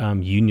that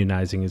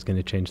unionizing is going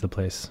to change the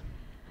place?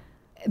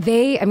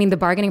 The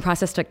bargaining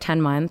process took 10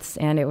 months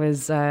and it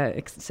was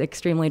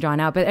extremely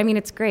drawn out. But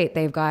it's great.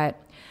 They've got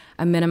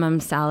a minimum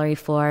salary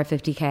floor,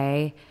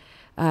 $50K,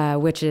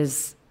 which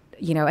is,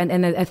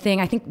 and a thing,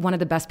 I think one of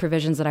the best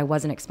provisions that I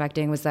wasn't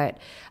expecting was that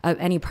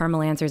any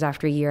perma-lancers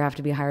after a year have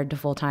to be hired to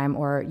full-time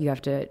or you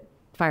have to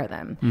fire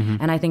them.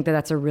 And I think that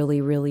that's a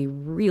really, really,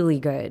 really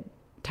good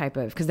type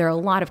of, because there are a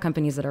lot of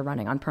companies that are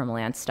running on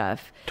perma-lance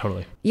stuff.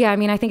 Totally. Yeah,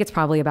 I think it's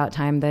probably about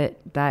time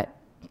that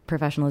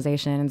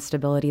professionalization and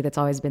stability that's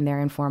always been there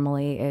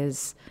informally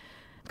is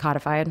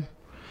codified.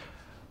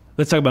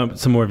 Let's talk about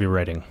some more of your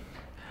writing.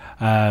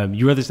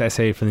 You wrote this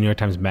essay for the New York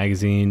Times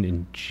Magazine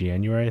in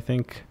January, I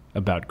think,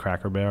 about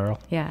Cracker Barrel.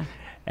 Yeah.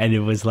 And it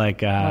was like,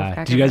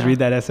 did you guys read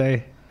that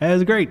essay? It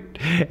was great.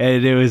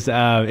 And it was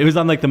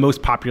on like the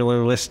most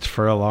popular list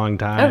for a long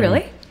time. Oh,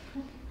 really?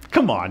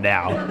 Come on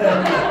now.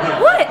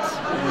 What?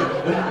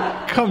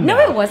 Come No,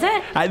 now. it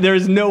wasn't.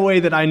 There's no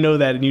way that I know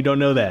that and you don't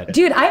know that.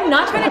 Dude, I'm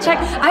not trying to check.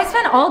 I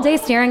spent all day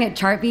staring at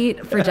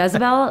Chartbeat for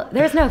Jezebel.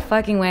 There's no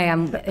fucking way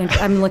I'm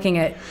looking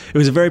at... It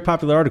was a very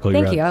popular article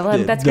Thank you wrote. you. Well,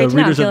 that's the great to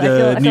know. readers of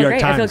the New York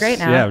Times. I feel great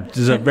now. Yeah,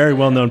 it's a very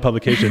well-known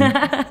publication.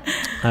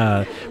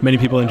 Many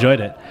people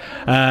enjoyed it.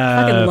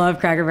 I fucking love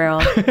Cracker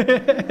Barrel.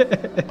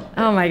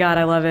 Oh my God,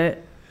 I love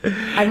it.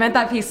 I meant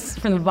that piece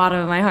from the bottom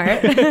of my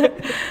heart.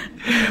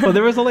 Well,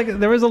 there was a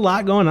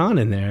lot going on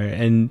in there,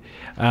 and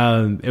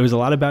it was a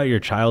lot about your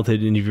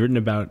childhood, and you've written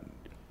about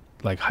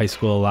like high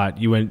school a lot.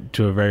 You went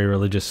to a very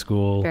religious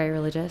school. Very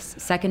religious.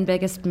 Second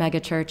biggest mega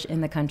church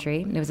in the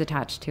country. It was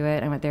attached to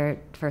it. I went there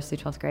 1st through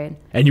 12th grade.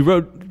 And you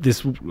wrote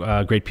this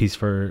great piece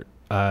for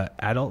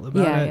Adult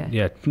about it?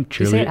 Yeah. Do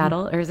you say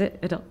adult or is it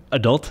adult?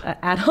 Adult?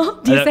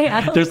 Adult? Do you say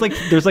adult? There's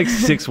like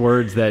 6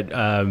 words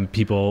that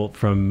people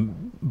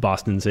from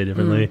Boston say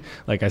differently.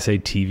 Like I say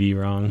TV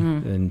wrong,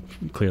 and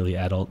clearly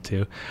adult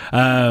too.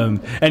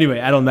 Anyway,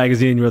 Adult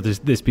Magazine wrote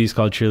this piece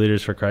called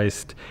Cheerleaders for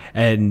Christ,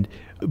 and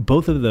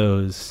both of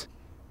those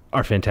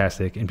are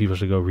fantastic, and people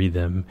should go read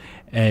them.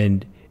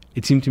 And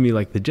it seemed to me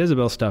like the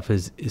Jezebel stuff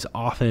is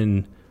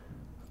often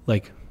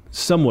like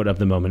somewhat of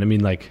the moment. I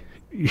mean, like,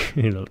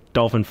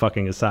 dolphin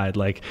fucking aside,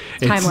 like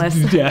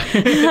timeless. Yeah.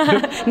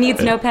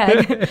 Needs no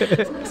peg,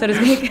 so to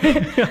speak.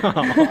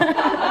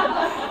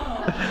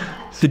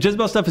 The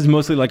Jezebel stuff is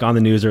mostly like on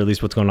the news, or at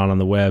least what's going on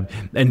the web.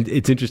 And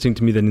it's interesting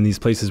to me that in these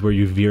places where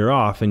you veer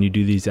off and you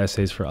do these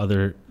essays for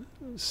other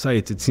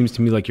sites, it seems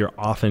to me like you're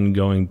often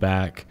going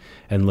back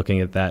and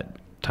looking at that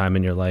time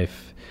in your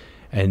life.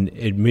 And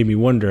it made me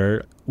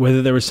wonder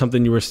whether there was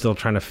something you were still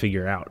trying to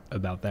figure out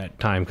about that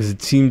time. Because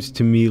it seems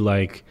to me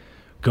like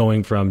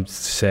going from,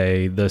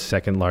 say, the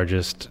second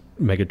largest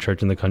mega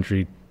church in the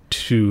country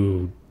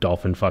to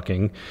dolphin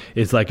fucking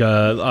is like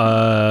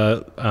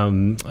a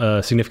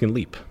significant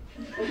leap.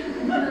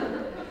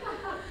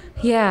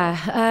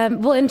 Yeah.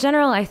 Well, in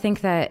general, I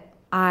think that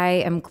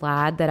I am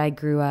glad that I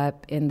grew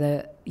up in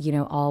the,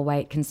 all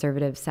white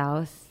conservative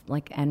South,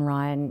 like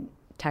Enron,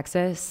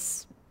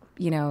 Texas,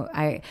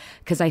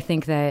 because I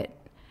think that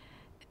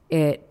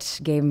it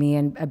gave me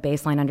a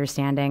baseline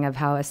understanding of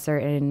how a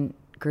certain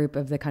group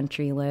of the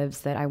country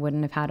lives that I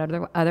wouldn't have had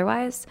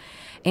otherwise.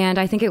 And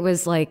I think it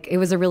was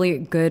a really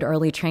good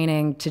early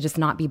training to just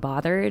not be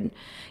bothered,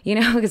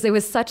 because it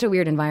was such a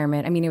weird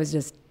environment. I mean, it was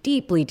just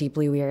deeply,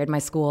 deeply weird. My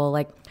school,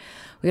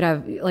 we'd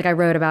have, I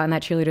wrote about in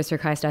that Cheerleaders for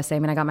Christ essay, I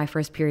mean, I got my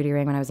first period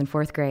earring when I was in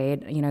 4th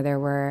grade. There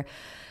were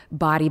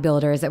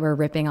bodybuilders that were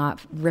ripping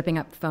up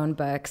phone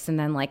books and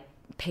then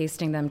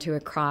pasting them to a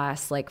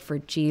cross, for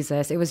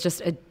Jesus. It was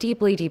just a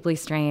deeply, deeply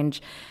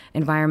strange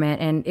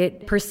environment. And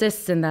it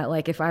persists in that,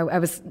 if I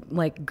was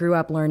grew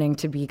up learning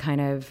to be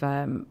kind of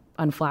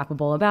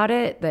unflappable about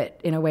it, that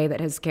in a way that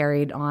has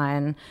carried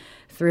on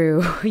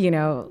through,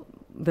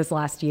 this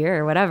last year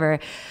or whatever.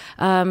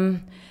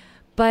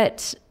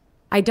 But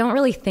I don't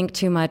really think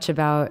too much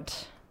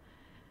about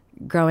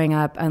growing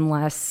up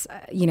unless,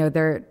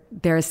 there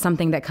is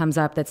something that comes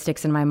up that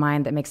sticks in my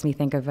mind that makes me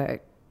think of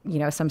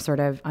some sort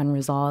of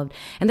unresolved.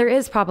 And there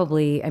is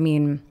probably,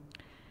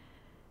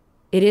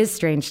 it is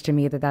strange to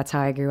me that that's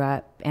how I grew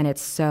up, and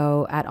it's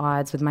so at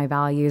odds with my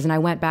values. And I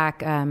went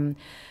back, when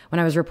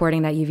I was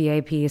reporting that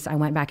UVA piece, I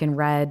went back and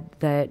read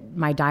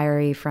my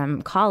diary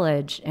from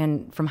college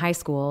and from high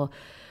school,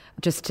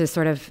 just to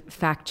sort of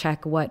fact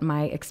check what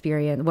my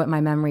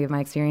memory of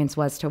my experience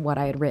was to what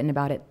I had written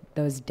about it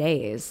those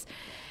days.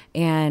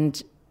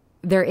 And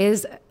there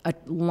is a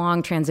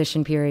long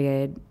transition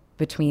period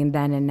between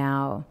then and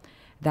now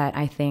that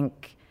I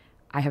think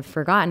I have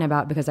forgotten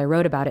about because I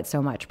wrote about it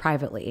so much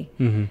privately.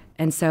 Mm-hmm.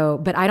 And so,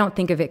 but I don't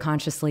think of it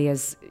consciously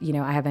as,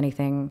 I have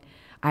anything,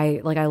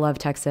 I love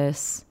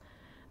Texas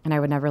and I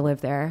would never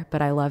live there,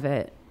 but I love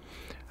it.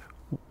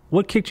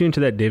 What kicked you into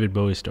that David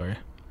Bowie story?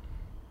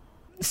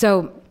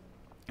 So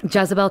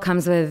Jezebel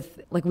comes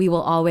with, we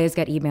will always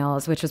get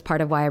emails, which was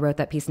part of why I wrote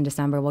that piece in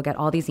December. We'll get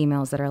all these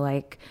emails that are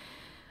like,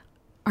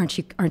 aren't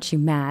you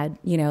mad?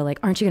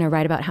 Aren't you going to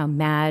write about how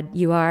mad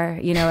you are?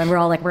 And we're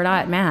all like, we're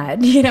not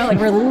mad,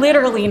 we're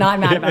literally not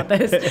mad about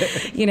this,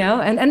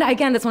 and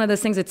again, that's one of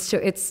those things.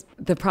 It's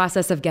the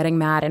process of getting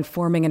mad and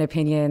forming an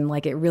opinion.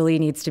 It really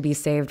needs to be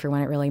saved for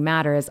when it really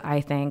matters, I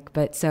think.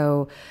 But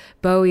so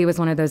Bowie was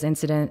one of those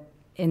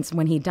incidents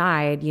when he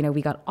died,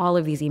 we got all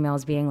of these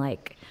emails being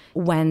like,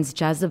 when's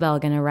Jezebel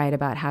going to write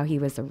about how he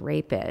was a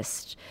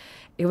rapist?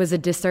 It was a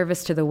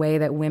disservice to the way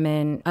that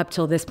women up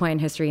till this point in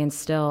history and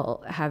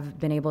still have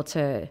been able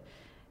to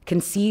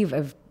conceive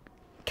of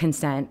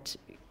consent.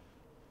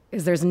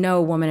 Because there's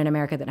no woman in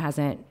America that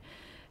hasn't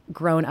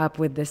grown up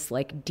with this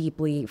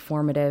deeply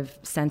formative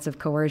sense of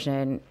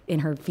coercion in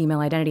her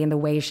female identity and the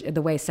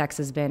way sex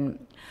has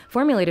been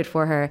formulated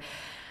for her.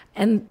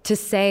 And to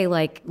say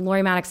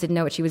Laurie Maddox didn't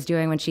know what she was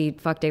doing when she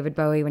fucked David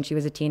Bowie when she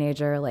was a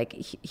teenager,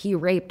 he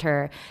raped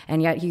her, and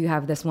yet you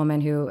have this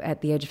woman who at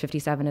the age of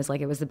 57 is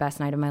it was the best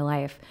night of my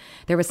life.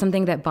 There was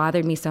something that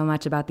bothered me so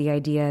much about the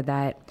idea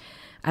that,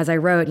 as I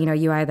wrote,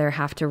 you either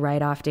have to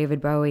write off David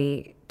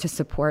Bowie to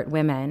support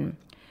women,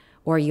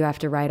 or you have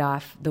to write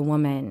off the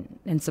woman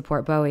and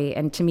support Bowie.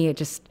 And to me,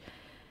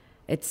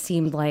 it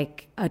seemed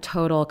like a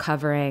total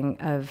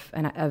covering of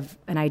an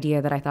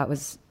idea that I thought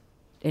was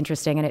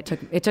interesting, and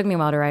it took me a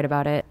while to write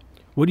about it.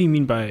 What do you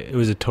mean by it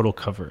was a total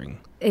covering?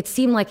 It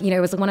seemed like it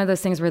was one of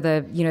those things where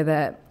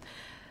the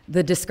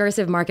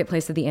discursive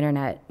marketplace of the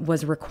internet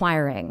was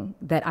requiring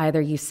that either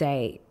you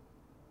say,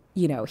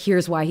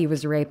 here's why he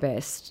was a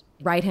rapist,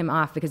 write him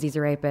off because he's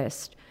a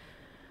rapist,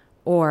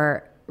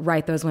 or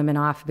write those women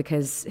off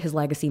because his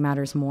legacy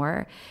matters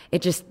more.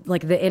 It just,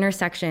 like, the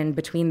intersection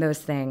between those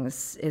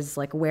things is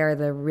like where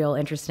the real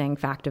interesting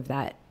fact of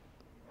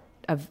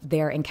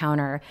their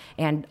encounter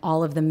and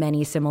all of the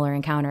many similar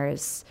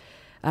encounters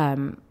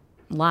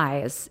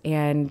lies.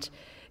 And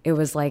it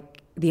was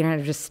like the internet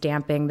was just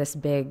stamping this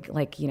big,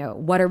 like,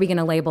 what are we going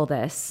to label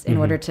this in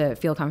order to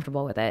feel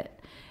comfortable with it?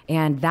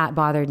 And that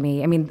bothered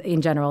me. I mean,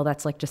 in general,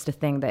 that's like just a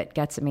thing that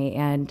gets at me.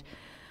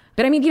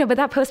 But I mean, but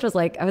that post was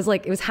like,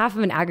 it was half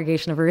of an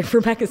aggregation of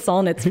Rebecca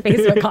Solnit's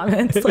Facebook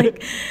comments.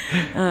 Like,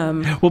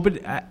 well, but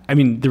I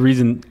mean, the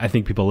reason I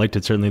think people liked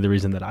it, certainly the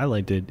reason that I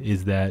liked it,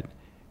 is that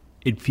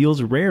it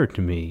feels rare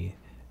to me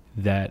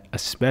that,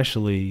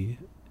 especially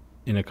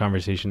in a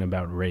conversation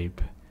about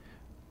rape,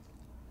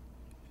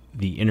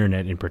 the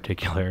internet in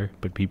particular,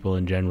 but people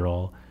in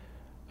general,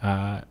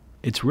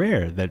 it's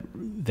rare that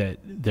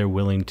they're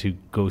willing to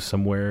go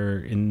somewhere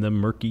in the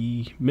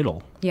murky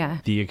middle. Yeah.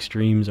 The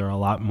extremes are a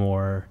lot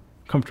more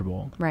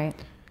comfortable. Right.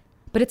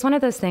 But it's one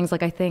of those things,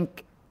 like, I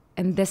think,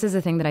 and this is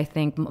a thing that I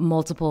think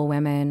multiple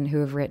women who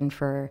have written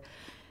for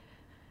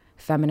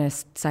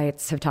feminist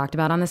sites have talked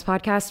about on this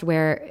podcast,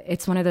 where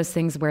it's one of those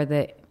things where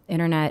the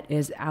internet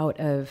is out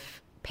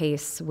of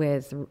pace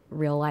with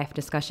real life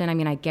discussion. I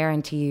mean, I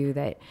guarantee you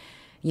that,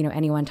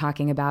 anyone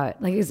talking about,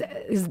 like, is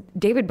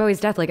David Bowie's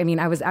death, like, I mean,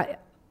 I was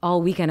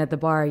all weekend at the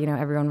bar,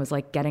 everyone was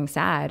like getting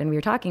sad and we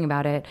were talking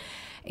about it.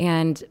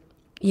 And,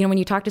 when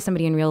you talk to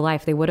somebody in real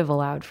life, they would have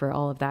allowed for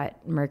all of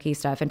that murky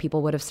stuff, and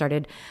people would have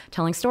started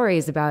telling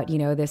stories about,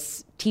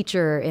 this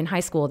teacher in high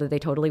school that they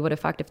totally would have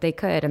fucked if they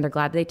could, and they're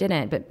glad they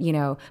didn't,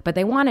 but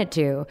they wanted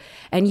to.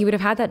 And you would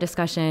have had that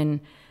discussion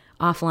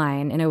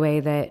offline in a way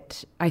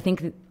that I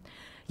think,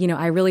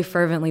 I really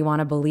fervently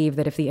want to believe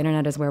that if the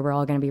internet is where we're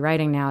all going to be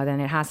writing now,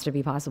 then it has to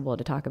be possible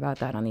to talk about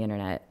that on the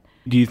internet.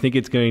 Do you think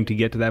it's going to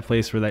get to that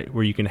place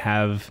where you can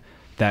have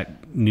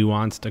that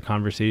nuanced a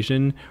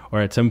conversation,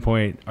 or at some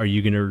point are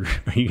you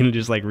gonna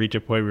just like reach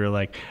a point where you're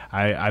like,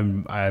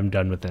 I'm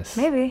done with this?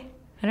 Maybe.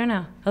 I don't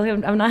know.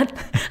 I'm not.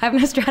 I have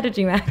no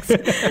strategy, Max.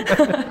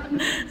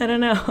 I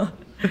don't know.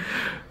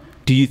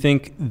 Do you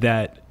think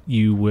that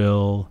you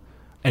will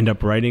end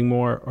up writing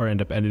more or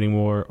end up editing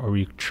more, or will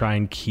you try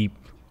and keep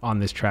on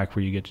this track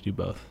where you get to do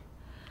both?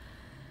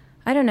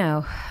 I don't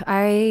know.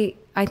 I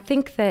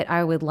think that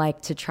I would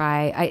like to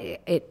try.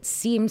 It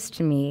seems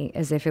to me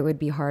as if it would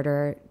be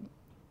harder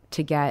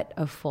to get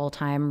a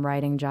full-time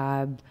writing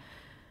job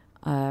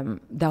that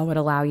would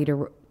allow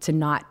you to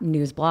not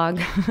news blog.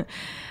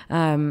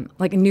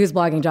 Like, news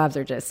blogging jobs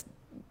are just,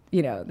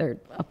 they're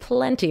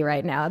aplenty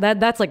right now.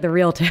 That's like the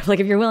real tip. Like,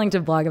 if you're willing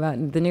to blog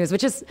about the news,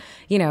 which is,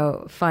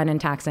 fun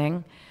and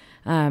taxing,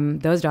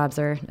 those jobs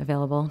are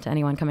available to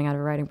anyone coming out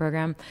of a writing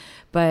program.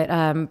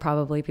 But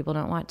probably people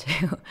don't want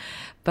to.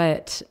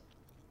 But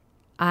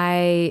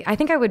I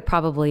think I would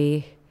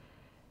probably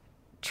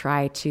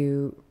try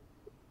to,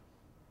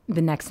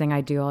 the next thing I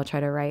do, I'll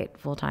try to write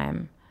full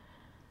time.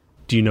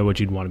 Do you know what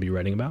you'd want to be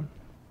writing about?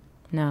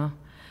 No.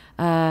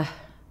 No.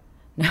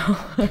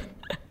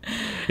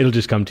 It'll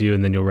just come to you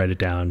and then you'll write it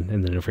down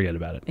and then you'll forget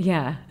about it.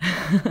 Yeah.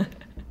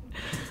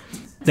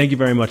 Thank you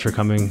very much for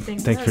coming.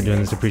 Thanks for doing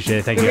this. Appreciate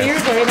it. Thank you. Were you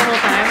recording the whole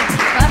time?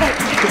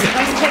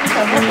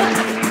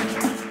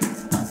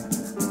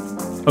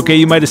 Okay,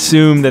 you might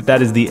assume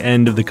that is the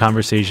end of the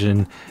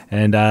conversation,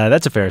 and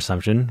that's a fair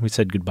assumption. We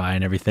said goodbye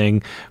and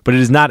everything, but it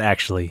is not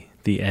actually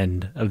the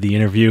end of the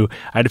interview.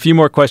 I had a few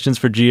more questions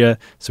for Jia,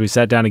 so we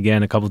sat down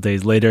again a couple of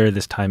days later,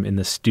 this time in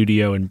the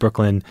studio in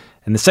Brooklyn,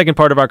 and the second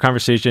part of our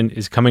conversation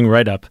is coming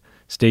right up.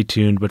 Stay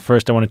tuned, but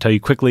first I want to tell you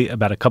quickly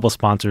about a couple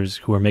sponsors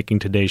who are making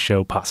today's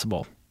show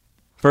possible.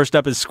 First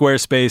up is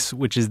Squarespace,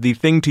 which is the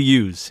thing to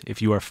use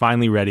if you are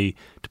finally ready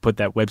to put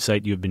that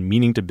website you have been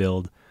meaning to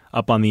build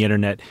up on the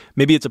internet.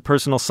 Maybe it's a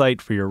personal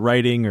site for your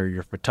writing or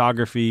your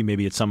photography.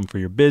 Maybe it's something for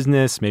your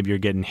business. Maybe you're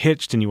getting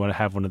hitched and you want to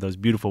have one of those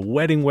beautiful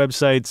wedding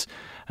websites.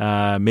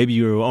 Maybe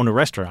you own a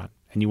restaurant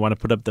and you want to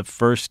put up the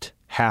first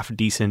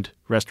half-decent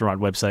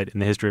restaurant website in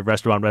the history of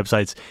restaurant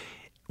websites.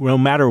 No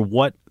matter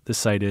what the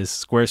site is,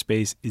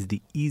 Squarespace is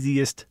the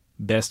easiest,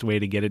 best way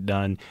to get it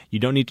done. You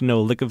don't need to know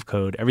a lick of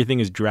code. Everything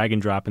is drag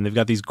and drop, and they've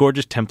got these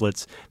gorgeous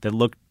templates that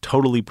look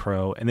totally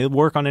pro, and they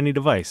work on any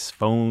device,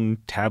 phone,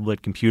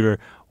 tablet, computer,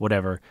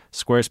 whatever.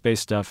 Squarespace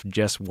stuff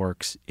just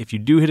works. If you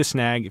do hit a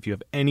snag, if you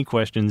have any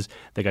questions,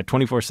 they got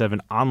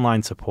 24/7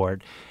 online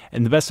support.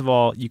 And the best of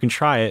all, you can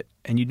try it,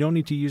 and you don't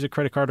need to use a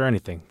credit card or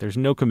anything. There's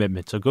no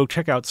commitment. So go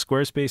check out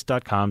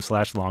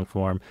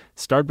squarespace.com/longform.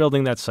 Start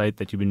building that site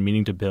that you've been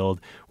meaning to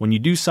build. When you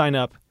do sign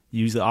up,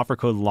 use the offer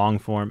code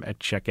LONGFORM at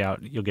checkout.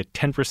 You'll get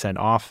 10%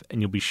 off,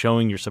 and you'll be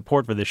showing your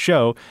support for this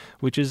show,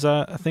 which is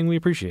a thing we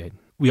appreciate.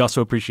 We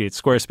also appreciate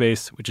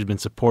Squarespace, which has been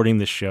supporting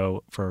this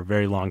show for a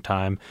very long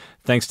time.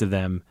 Thanks to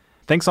them.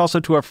 Thanks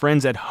also to our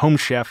friends at Home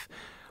Chef.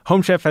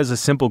 Home Chef has a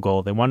simple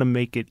goal. They want to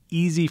make it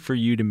easy for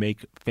you to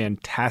make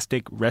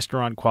fantastic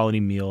restaurant-quality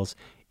meals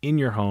in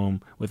your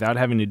home without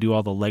having to do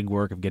all the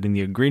legwork of getting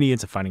the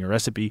ingredients and finding a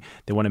recipe.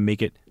 They want to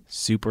make it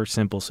super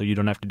simple so you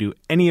don't have to do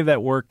any of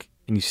that work,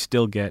 and you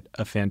still get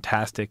a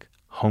fantastic,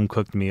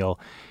 home-cooked meal.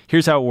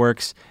 Here's how it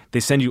works. They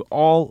send you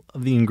all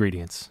of the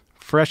ingredients,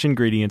 fresh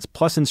ingredients,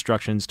 plus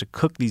instructions to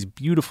cook these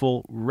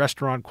beautiful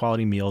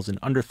restaurant-quality meals in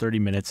under 30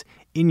 minutes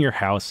in your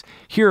house.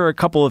 Here are a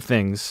couple of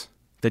things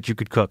that you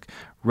could cook.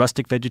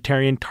 Rustic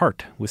vegetarian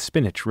tart with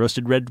spinach,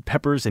 roasted red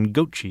peppers, and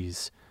goat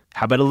cheese.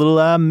 How about a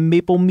little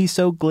maple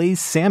miso glazed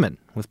salmon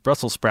with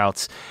Brussels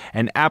sprouts,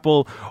 an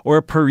apple, or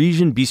a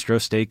Parisian bistro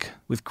steak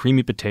with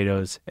creamy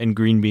potatoes and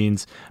green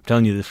beans? I'm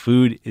telling you, the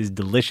food is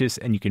delicious,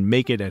 and you can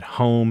make it at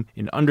home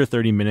in under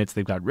 30 minutes.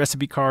 They've got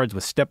recipe cards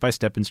with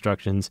step-by-step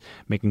instructions,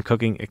 making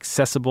cooking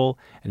accessible,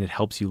 and it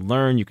helps you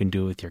learn. You can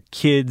do it with your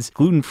kids.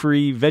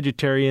 Gluten-free,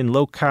 vegetarian,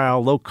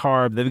 low-cal,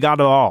 low-carb. They've got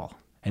it all.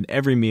 And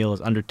every meal is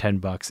under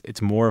 $10.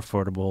 It's more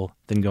affordable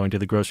than going to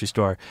the grocery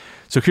store.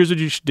 So here's what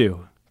you should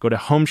do. Go to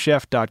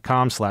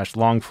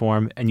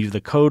homechef.com/longform and use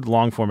the code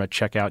longform at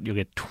checkout. You'll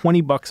get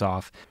 $20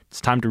 off. It's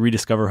time to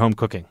rediscover home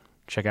cooking.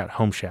 Check out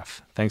Home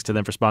Chef. Thanks to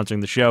them for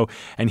sponsoring the show.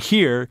 And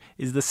here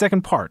is the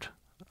second part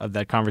of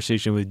that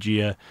conversation with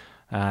Jia.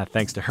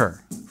 Thanks to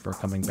her for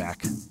coming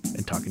back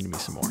and talking to me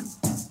some more.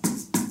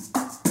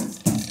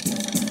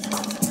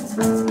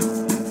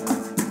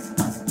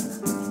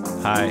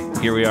 Hi,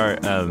 here we are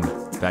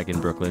back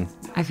in Brooklyn.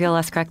 I feel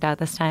less cracked out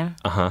this time.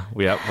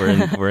 Yeah,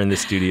 we're in the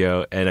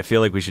studio, and I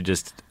feel like we should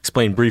just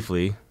explain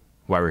briefly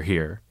why we're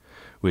here,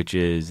 which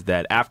is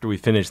that after we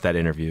finished that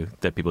interview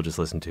that people just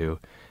listened to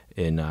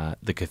in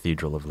the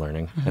Cathedral of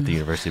Learning at the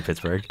University of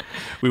Pittsburgh,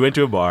 we went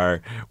to a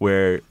bar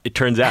where it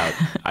turns out,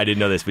 I didn't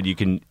know this, but you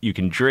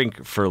can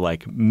drink for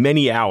like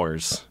many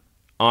hours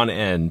on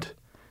end,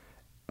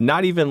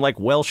 not even like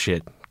well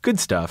shit, good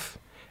stuff.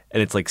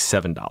 And it's like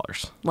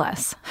 $7.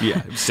 Less. Yeah,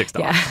 $6.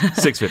 Yeah.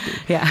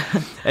 $6.50. Yeah.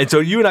 And so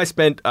you and I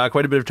spent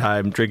quite a bit of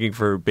time drinking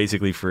for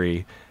basically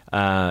free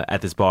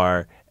at this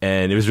bar.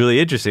 And it was really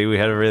interesting. We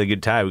had a really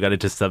good time. We got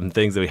into some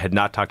things that we had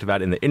not talked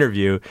about in the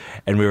interview.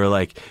 And we were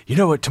like, you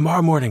know what,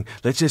 tomorrow morning,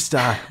 let's just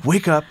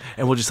wake up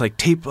and we'll just like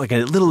tape like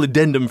a little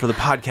addendum for the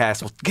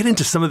podcast. We'll get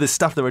into some of this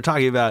stuff that we're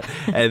talking about.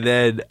 And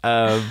then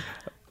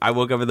I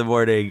woke up in the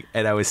morning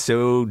and I was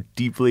so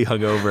deeply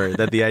hungover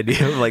that the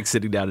idea of like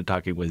sitting down and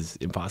talking was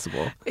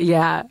impossible.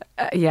 Yeah,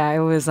 it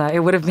was.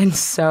 It would have been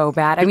so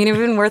bad. I mean, it would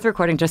have been worth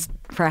recording just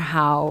for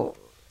how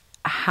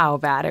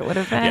bad it would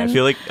have been. Yeah, I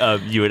feel like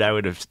you and I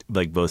would have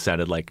like both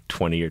sounded like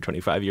 20 or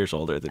 25 years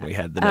older than we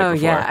had the night before. Oh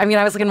yeah, I mean,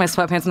 I was looking at my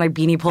sweatpants and my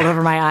beanie pulled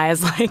over my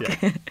eyes.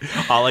 Like, yeah.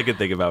 All I could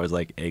think about was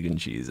like egg and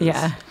cheese.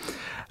 Yeah.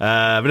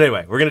 But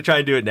anyway, we're gonna try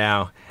and do it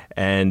now.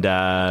 And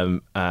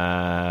we'll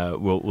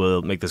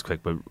make this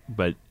quick,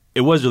 but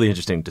it was really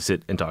interesting to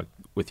sit and talk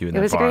with you in that bar.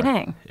 It was a great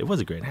hang. It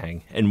was a great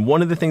hang. And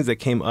one of the things that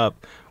came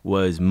up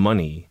was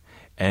money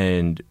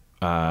and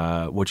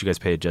what you guys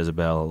pay at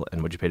Jezebel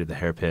and what you paid at the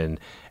Hairpin.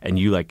 And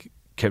you like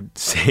kept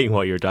saying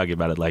while you were talking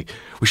about it, like,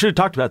 we should have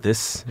talked about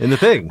this in the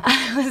thing.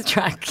 I was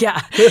drunk,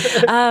 yeah.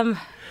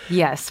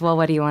 Yes, well,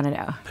 what do you want to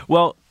know?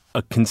 Well,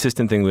 a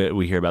consistent thing that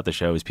we hear about the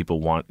show is people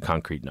want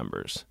concrete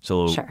numbers.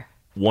 So sure.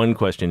 One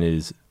question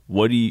is,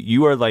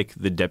 you are like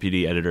the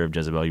deputy editor of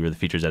Jezebel. You were the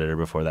features editor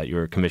before that. You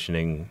were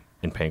commissioning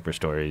and paying for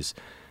stories.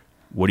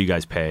 What do you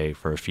guys pay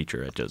for a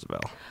feature at Jezebel?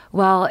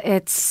 Well,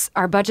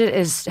 our budget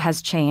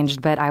has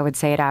changed, but I would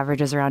say it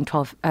averages around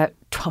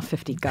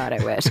 $12.50. God,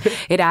 I wish.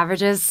 It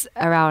averages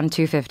around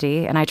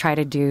 $2.50, and I try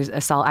to do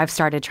I've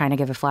started trying to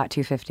give a flat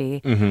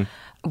 $2.50,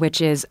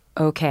 which is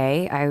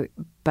okay.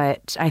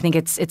 But I think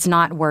it's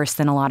not worse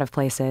than a lot of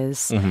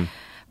places. Mm-hmm.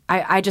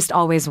 I just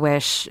always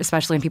wish,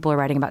 especially when people are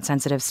writing about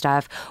sensitive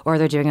stuff or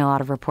they're doing a lot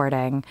of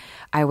reporting,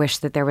 I wish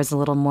that there was a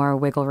little more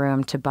wiggle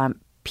room to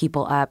bump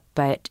people up.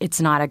 But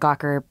it's not a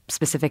Gawker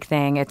specific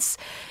thing. It's,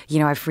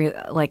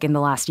 like in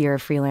the last year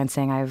of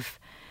freelancing, I've,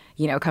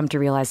 come to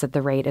realize that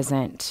the rate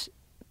isn't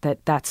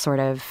that's sort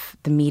of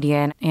the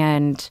median.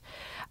 And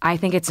I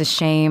think it's a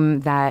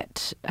shame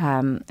that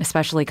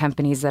especially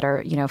companies that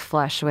are,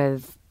 flush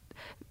with,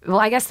 well,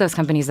 I guess those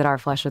companies that are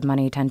flush with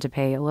money tend to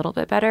pay a little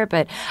bit better,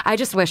 but I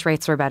just wish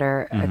rates were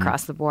better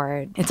across the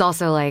board. It's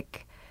also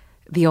like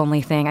the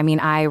only thing. I mean,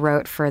 I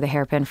wrote for the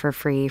Hairpin for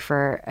free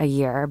for a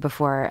year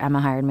before Emma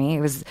hired me.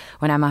 It was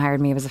when Emma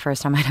hired me, it was the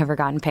first time I'd ever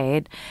gotten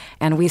paid.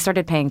 And we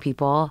started paying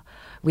people.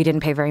 We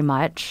didn't pay very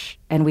much,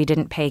 and we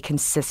didn't pay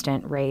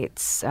consistent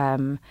rates.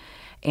 And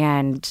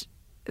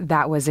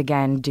that was,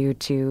 again, due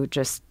to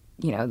just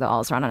the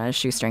all's run on a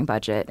shoestring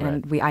budget.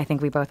 Right. And I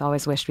think we both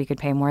always wished we could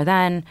pay more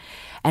then.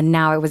 And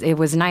now it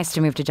was nice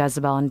to move to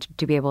Jezebel and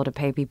to be able to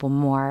pay people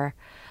more.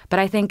 But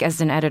I think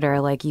as an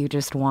editor, like, you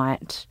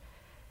want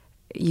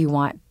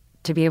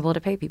to be able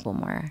to pay people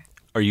more.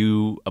 Are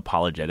you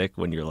apologetic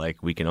when you're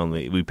like, we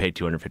pay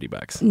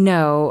 $250?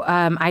 No,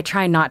 I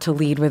try not to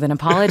lead with an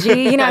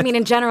apology. I mean,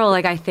 in general,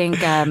 like, I think.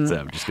 So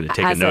I'm just going to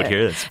take a note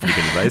here. That's pretty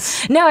good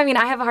advice. No, I mean,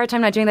 I have a hard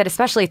time not doing that.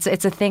 Especially,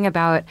 it's a thing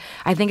about.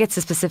 I think it's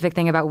a specific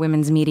thing about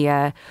women's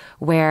media,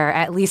 where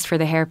at least for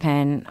the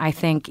Hairpin, I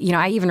think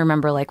I even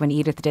remember like when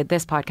Edith did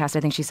this podcast. I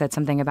think she said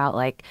something about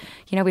like,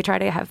 we try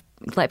to have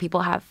let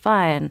people have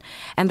fun.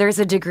 And there's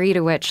a degree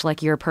to which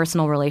like your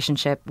personal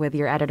relationship with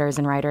your editors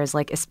and writers,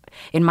 like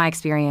in my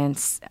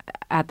experience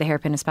at the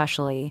Hairpin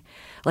especially,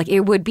 like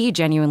it would be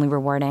genuinely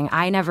rewarding.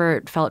 I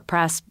never felt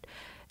pressed,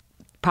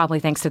 probably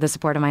thanks to the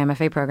support of my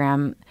MFA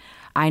program.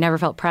 I never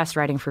felt pressed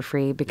writing for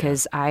free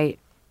because I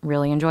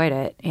really enjoyed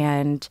it.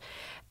 And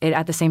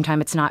at the same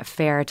time, it's not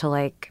fair to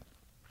like,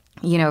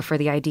 you know, for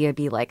the idea to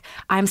be like,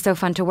 I'm so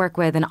fun to work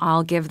with and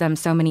I'll give them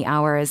so many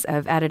hours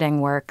of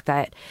editing work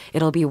that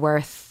it'll be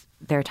worth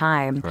their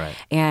time. Right.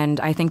 And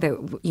I think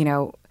that, you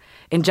know,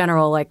 in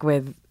general, like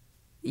with,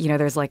 you know,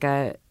 there's like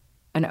an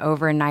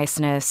over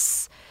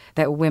niceness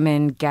that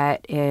women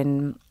get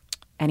in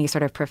any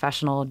sort of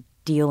professional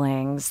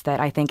dealings that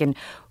I think in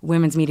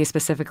women's media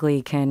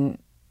specifically can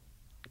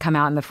come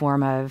out in the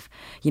form of,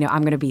 you know,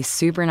 I'm going to be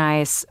super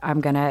nice.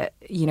 I'm going to,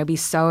 you know, be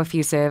so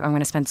effusive. I'm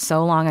going to spend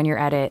so long on your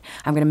edit.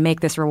 I'm going to make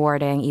this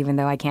rewarding, even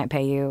though I can't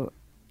pay you,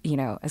 you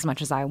know, as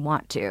much as I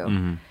want to.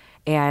 Mm-hmm.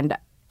 And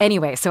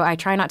anyway, so I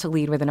try not to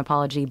lead with an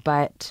apology,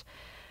 but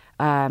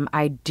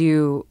I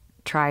do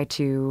try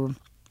to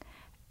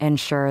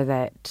ensure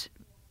that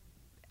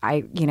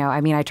I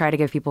try to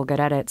give people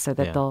good edits so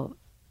that they'll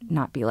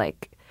not be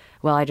like,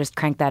 well, I just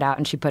cranked that out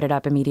and she put it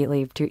up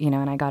immediately to, you know,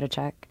 and I got a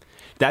check.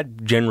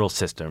 That general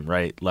system,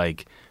 right?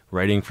 Like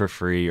writing for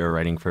free or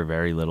writing for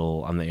very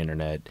little on the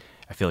internet,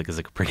 I feel like is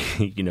like a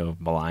pretty, you know,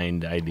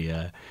 maligned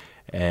idea,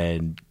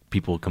 and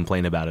people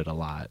complain about it a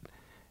lot.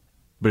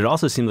 But it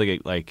also seems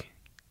like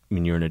I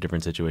mean, you're in a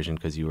different situation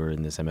because you were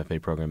in this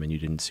MFA program and you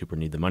didn't super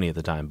need the money at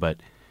the time,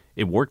 but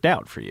it worked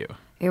out for you.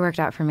 It worked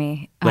out for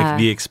me. Like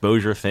the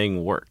exposure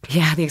thing worked.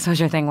 Yeah, the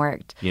exposure thing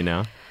worked. You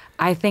know?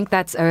 I think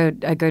that's a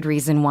good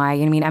reason why.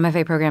 I mean,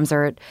 MFA programs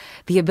are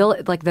the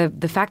ability, like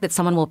the fact that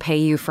someone will pay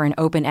you for an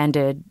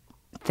open-ended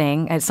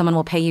thing, and someone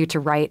will pay you to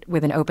write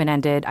with an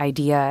open-ended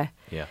idea.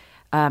 Yeah.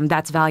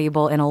 That's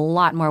valuable in a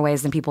lot more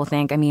ways than people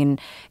think. I mean,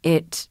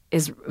 it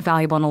is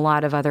valuable in a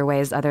lot of other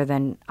ways other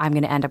than I'm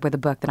going to end up with a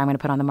book that I'm going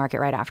to put on the market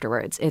right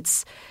afterwards.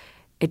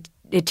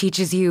 It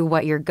teaches you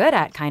what you're good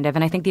at, kind of.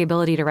 And I think the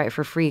ability to write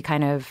for free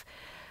kind of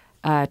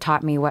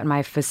taught me what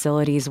my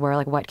facilities were,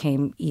 like what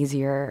came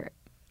easier.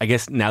 I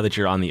guess now that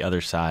you're on the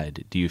other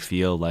side, do you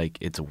feel like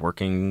it's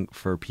working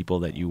for people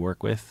that you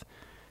work with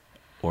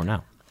or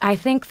no? I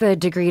think the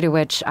degree to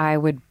which I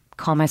would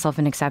call myself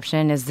an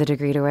exception is the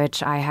degree to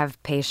which I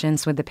have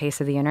patience with the pace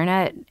of the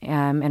internet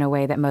in a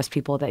way that most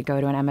people that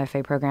go to an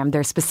MFA program,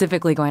 they're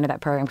specifically going to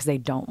that program because they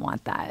don't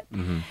want that.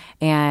 Mm-hmm.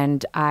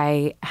 And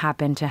I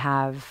happen to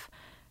have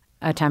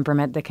a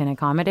temperament that can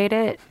accommodate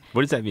it.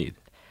 What does that mean?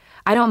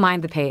 I don't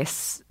mind the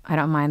pace. I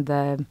don't mind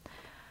the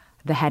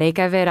headache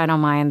of it. I don't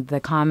mind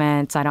the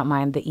comments. I don't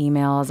mind the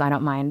emails. I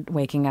don't mind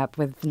waking up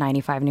with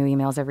 95 new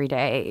emails every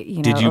day. You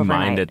know, did you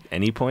overnight. mind at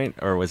any point,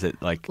 or was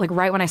it like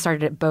right when I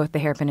started at both the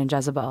Hairpin and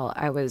Jezebel,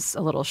 I was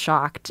a little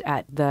shocked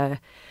at the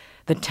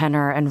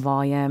tenor and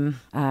volume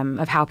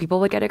of how people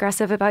would get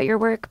aggressive about your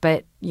work.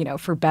 But you know,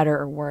 for better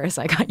or worse,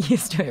 I got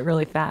used to it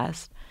really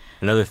fast.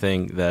 Another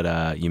thing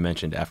that you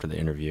mentioned after the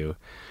interview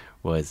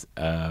was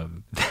that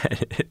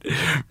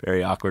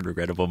very awkward,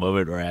 regrettable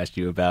moment where I asked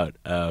you about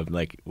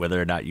like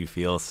whether or not you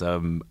feel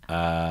some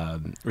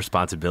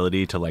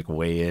responsibility to like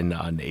weigh in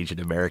on Asian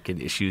American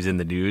issues in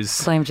the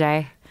news. Blame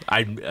Jay.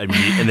 And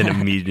then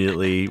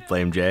immediately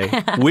blame Jay,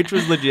 which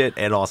was legit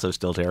and also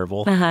still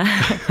terrible.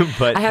 Uh-huh.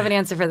 But I have an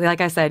answer for that.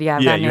 Like I said,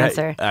 I've got an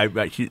answer.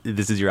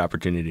 This is your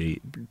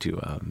opportunity to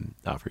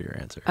offer your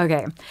answer.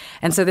 Okay.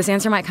 And so this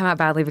answer might come out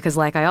badly because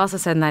like I also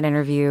said in that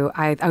interview,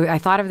 I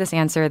thought of this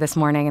answer this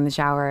morning in the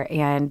shower,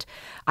 and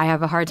I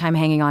have a hard time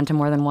hanging on to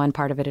more than one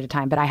part of it at a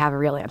time, but I have a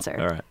real answer.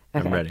 All right.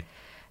 Okay. I'm ready.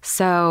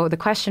 So the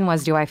question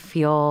was, do I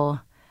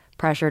feel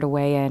pressure to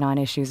weigh in on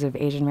issues of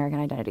Asian American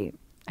identity?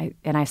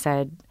 I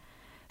said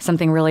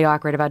something really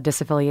awkward about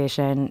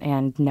disaffiliation,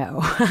 and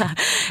no.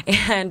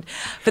 And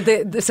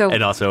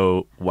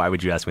also, why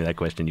would you ask me that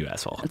question, you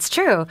asshole? It's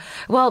true.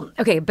 Well,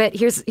 okay, but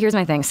here's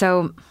my thing.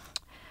 So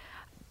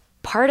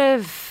part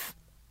of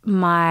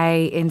my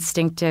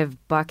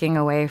instinctive bucking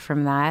away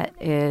from that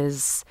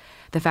is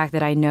the fact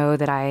that I know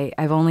that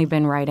I've only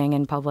been writing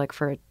in public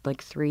for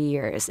like 3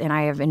 years, and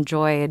I have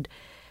enjoyed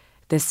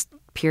this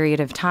period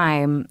of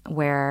time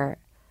where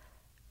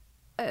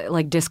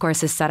like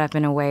discourse is set up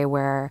in a way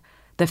where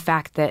the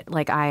fact that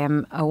like I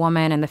am a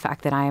woman and the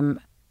fact that I'm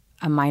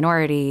a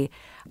minority,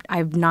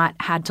 I've not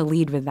had to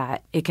lead with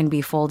that. It can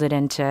be folded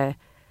into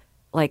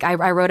like I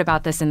wrote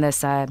about this in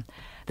this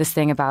this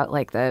thing about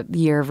like the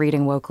year of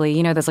reading wokely.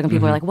 You know, there's like when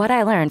people are like, what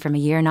I learned from a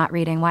year not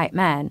reading white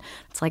men.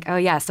 It's like, oh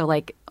yeah, so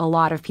like a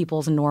lot of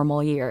people's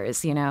normal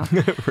years, you know.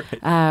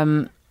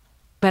 Right.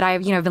 But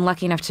I've been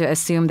lucky enough to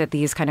assume that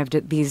these kind of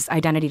these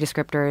identity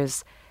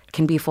descriptors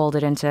can be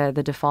folded into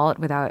the default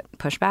without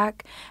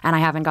pushback, and I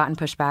haven't gotten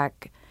pushback.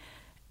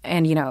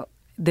 And, you know,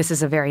 this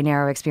is a very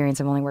narrow experience.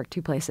 I've only worked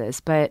 2 places.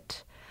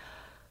 But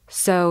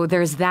so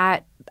there's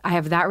that. I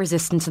have that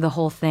resistance to the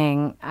whole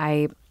thing.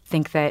 I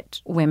think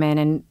that women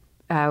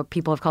and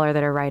people of color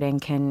that are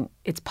writing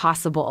it's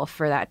possible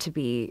for that to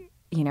be,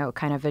 you know,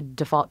 kind of a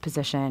default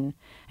position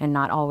and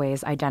not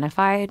always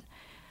identified.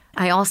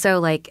 I also,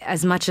 like,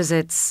 as much as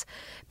it's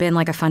been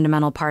like a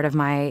fundamental part of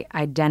my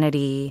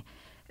identity,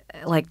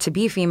 like to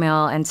be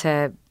female and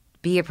to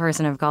be a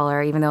person of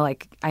color, even though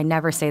like I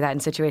never say that in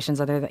situations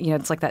other than,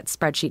 it's like that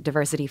spreadsheet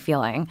diversity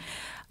feeling.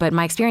 But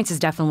my experience is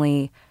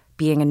definitely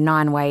being a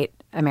non-white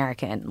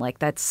American. Like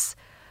that's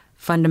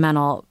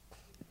fundamental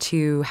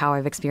to how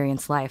I've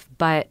experienced life.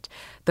 But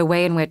the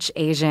way in which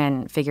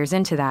Asian figures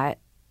into that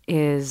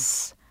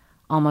is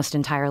almost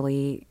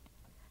entirely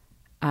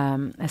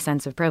a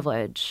sense of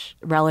privilege.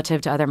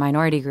 Relative to other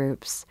minority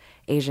groups,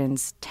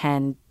 Asians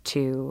tend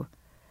to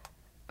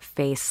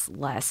face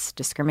less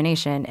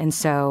discrimination.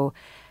 So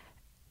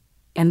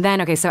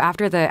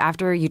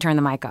after you turn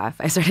the mic off,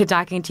 I started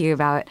talking to you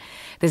about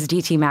this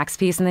D.T. Maxx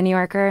piece in The New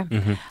Yorker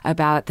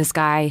about this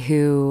guy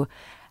who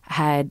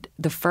had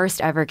the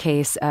first ever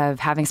case of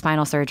having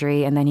spinal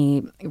surgery, and then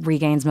he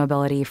regains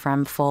mobility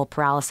from full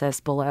paralysis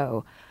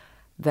below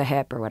the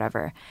hip or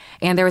whatever.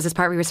 And there was this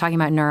part where he was talking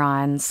about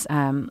neurons,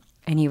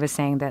 and he was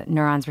saying that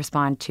neurons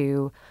respond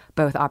to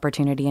both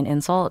opportunity and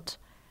insult.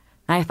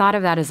 And I thought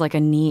of that as like a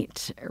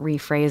neat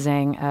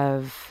rephrasing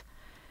of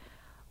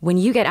when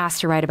you get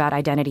asked to write about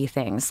identity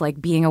things, like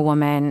being a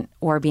woman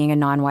or being a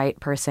non-white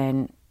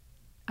person,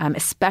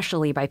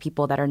 especially by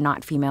people that are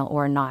not female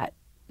or not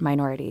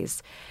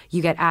minorities,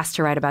 you get asked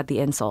to write about the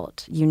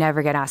insult. You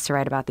never get asked to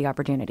write about the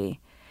opportunity.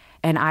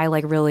 And I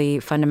like really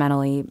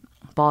fundamentally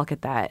balk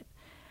at that.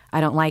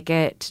 I don't like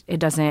it. It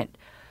doesn't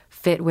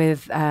fit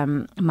with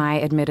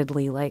my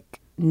admittedly like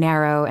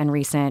narrow and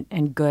recent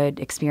and good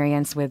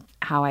experience with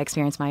how I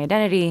experience my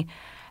identity.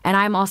 And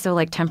I'm also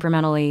like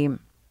temperamentally,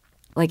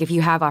 like if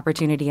you have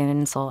opportunity and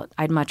insult,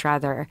 I'd much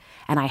rather,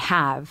 and I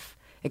have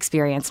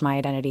experienced my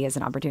identity as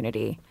an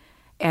opportunity.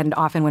 And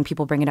often when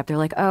people bring it up, they're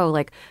like, oh,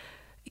 like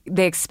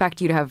they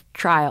expect you to have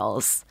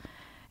trials.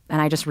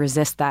 And I just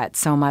resist that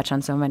so much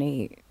at so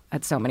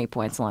many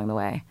points along the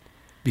way.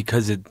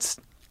 Because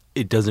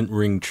it doesn't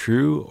ring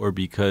true, or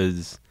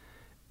because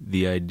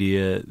the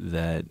idea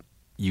that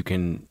you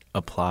can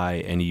apply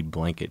any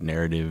blanket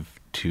narrative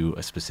to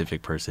a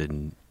specific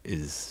person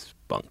is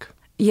bunk?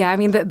 Yeah, I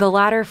mean, the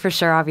latter for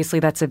sure. Obviously,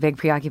 that's a big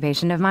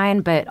preoccupation of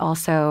mine. But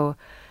also,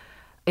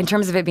 in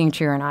terms of it being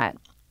true or not,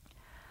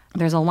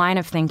 there's a line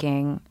of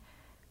thinking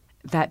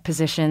that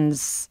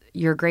positions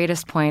your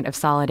greatest point of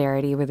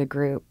solidarity with a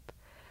group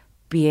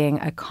being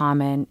a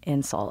common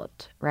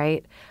insult,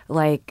 right?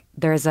 Like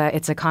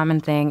it's a common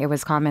thing. It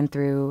was common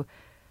to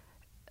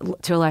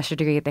a lesser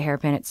degree at the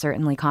hairpin. It's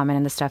certainly common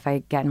in the stuff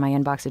I get in my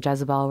inbox at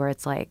Jezebel, where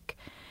it's like,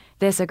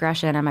 this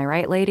aggression, am I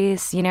right,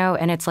 ladies?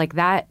 And it's like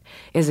that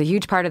is a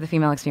huge part of the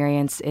female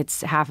experience.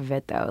 It's half of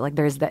it, though. Like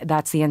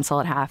that's the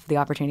insult half, the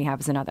opportunity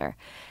half is another.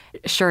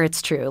 Sure,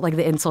 it's true. Like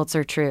the insults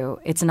are true.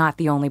 It's not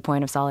the only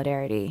point of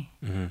solidarity.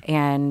 Mm-hmm.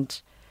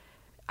 And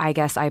I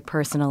guess I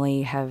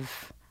personally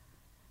have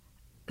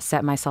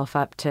set myself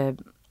up to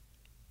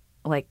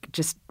like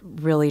just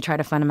really try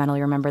to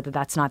fundamentally remember that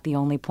that's not the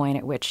only point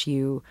at which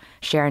you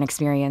share an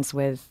experience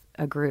with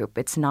a group.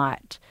 It's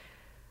not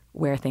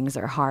where things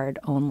are hard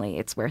only.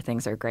 It's where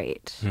things are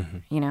great,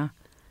 I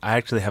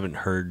actually haven't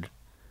heard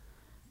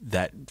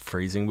that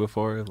phrasing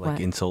before, like what?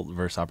 Insult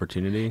versus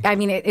opportunity. I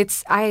mean, it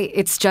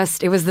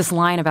was this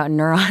line about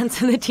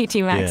neurons in the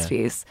T.T. Maxx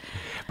piece.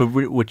 But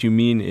what you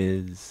mean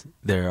is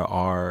there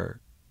are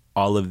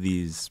all of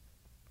these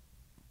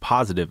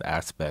positive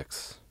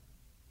aspects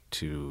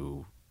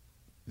to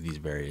these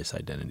various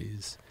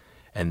identities,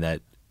 and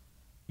that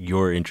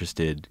you're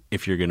interested,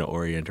 if you're going to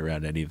orient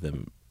around any of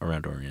them,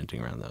 around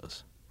orienting around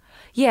those.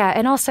 Yeah,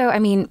 and also, I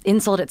mean,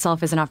 insult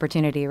itself is an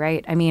opportunity,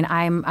 right? I mean,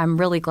 I'm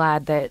really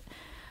glad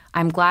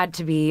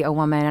to be a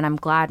woman, and I'm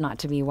glad not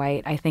to be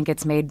white. I think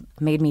it's made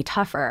me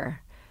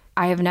tougher.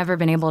 I have never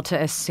been able to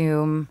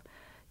assume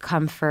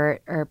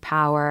comfort or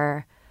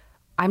power.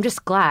 I'm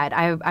just glad.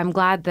 I'm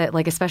glad that,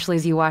 like, especially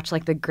as you watch,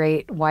 like, the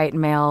great white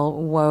male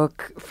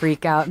woke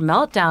freak out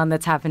meltdown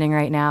that's happening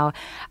right now,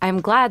 I'm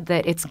glad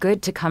that it's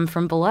good to come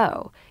from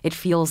below. It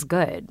feels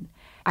good.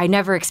 I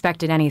never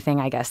expected anything,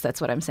 I guess that's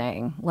what I'm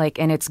saying. Like,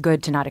 and it's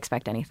good to not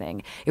expect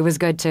anything. It was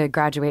good to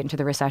graduate into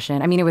the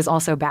recession. I mean, it was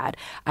also bad.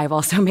 I've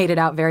also made it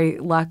out very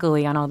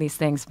luckily on all these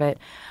things, but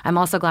I'm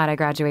also glad I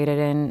graduated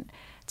in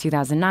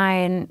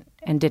 2009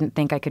 and didn't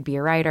think I could be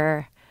a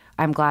writer.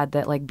 I'm glad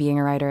that, like, being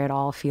a writer at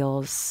all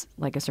feels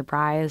like a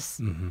surprise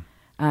in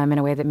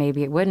a way that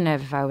maybe it wouldn't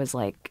have if I was,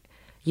 like,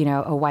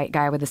 a white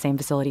guy with the same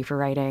facility for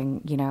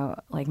writing,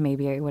 like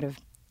maybe it would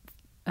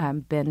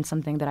have been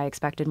something that I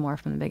expected more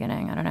from the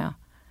beginning. I don't know.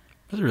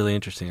 That's a really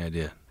interesting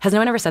idea. Has no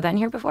one ever said that in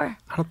here before?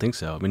 I don't think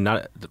so. I mean,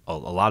 not a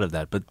lot of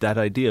that, but that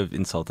idea of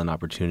insult and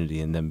opportunity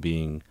and them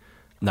being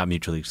not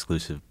mutually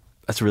exclusive,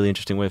 that's a really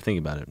interesting way of thinking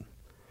about it.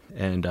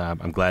 And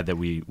I'm glad that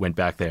we went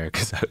back there,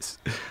 because I was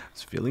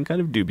feeling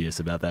kind of dubious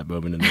about that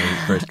moment in the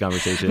first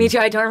conversation. Me too.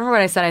 I don't remember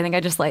what I said. I think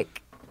I just I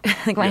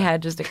think my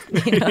head just,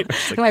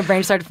 like my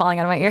brain started falling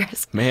out of my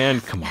ears.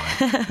 Man, come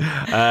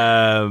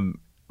on.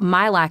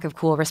 my lack of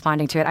cool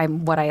responding to it,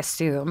 what I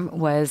assume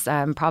was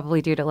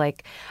probably due to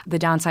like the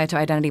downside to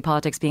identity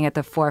politics being at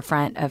the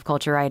forefront of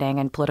culture writing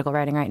and political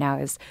writing right now.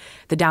 Is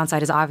the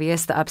downside is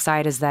obvious. The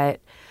upside is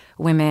that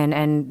women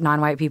and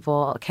non-white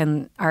people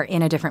are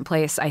in a different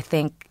place, I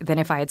think, than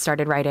if I had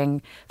started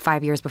writing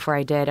 5 years before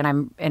I did. I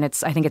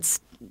think it's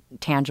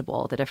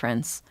tangible, the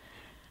difference.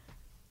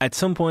 At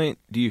some point,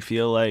 do you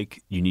feel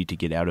like you need to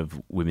get out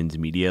of women's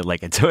media?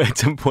 Like at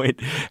some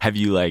point, have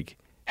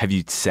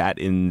you sat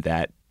in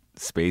that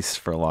space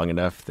for long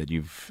enough that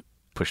you've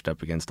pushed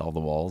up against all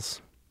the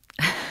walls?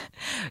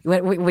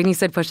 When you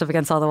said pushed up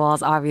against all the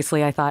walls,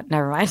 obviously I thought,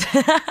 never mind.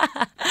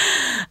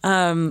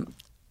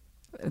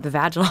 The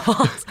vaginal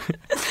walls.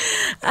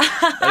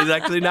 That is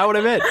actually not what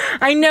I meant.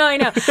 I know.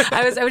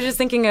 I was just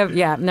thinking of,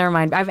 never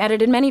mind. I've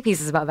edited many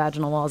pieces about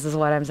vaginal walls is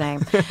what I'm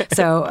saying.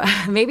 So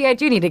maybe I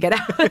do need to get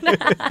out.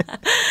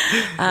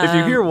 If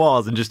you hear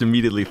walls and just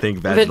immediately think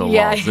vaginal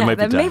walls, it might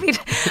be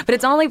tough. But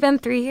it's only been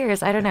 3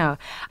 years. I don't know.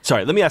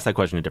 Sorry, let me ask that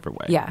question a different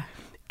way. Yeah.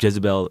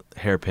 Jezebel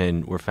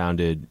Hairpin were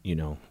founded,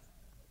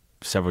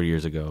 several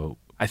years ago,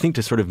 I think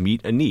to sort of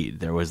meet a need.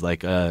 There was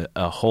like a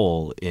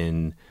hole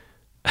in...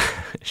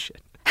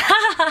 Shit.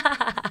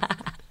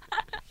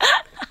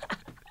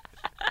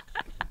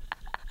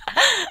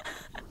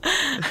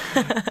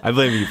 I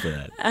blame you for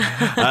that.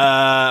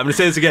 I'm going to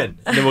say this again,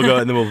 and then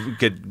we'll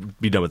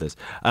be done with this.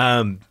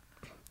 I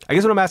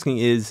guess what I'm asking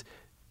is,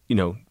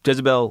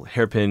 Jezebel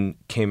Hairpin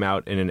came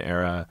out in an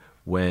era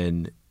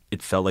when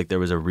it felt like there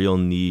was a real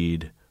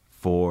need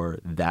for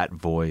that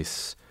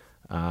voice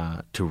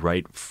to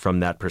write from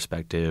that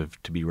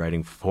perspective, to be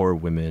writing for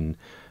women.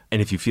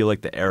 And if you feel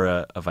like the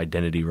era of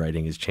identity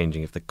writing is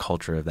changing, if the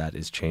culture of that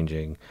is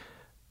changing,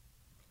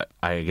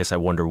 I guess I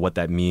wonder what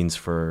that means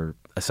for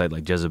a site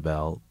like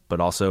Jezebel,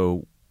 but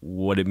also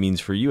what it means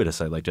for you at a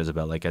site like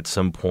Jezebel. Like at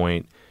some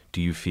point,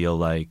 do you feel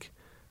like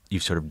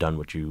you've sort of done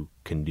what you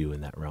can do in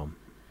that realm?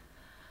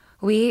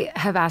 We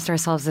have asked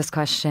ourselves this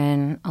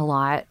question a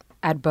lot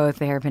at both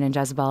the Hairpin and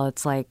Jezebel.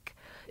 It's like,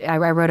 I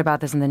wrote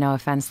about this in the No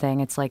Offense thing.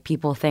 It's like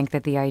people think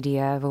that the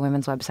idea of a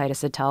women's website is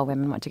to tell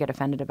women what to get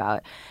offended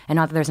about. And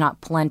not that there's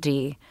not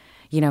plenty,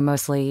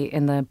 mostly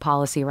in the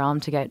policy realm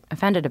to get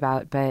offended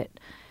about, but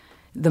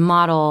the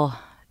model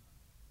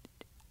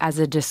as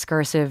a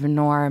discursive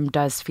norm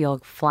does feel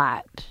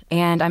flat.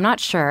 And I'm not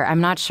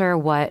sure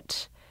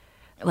what,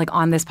 like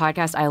on this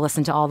podcast, I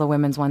listen to all the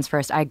women's ones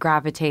first. I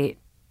gravitate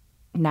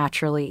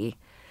naturally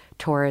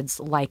towards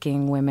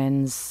liking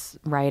women's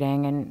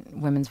writing and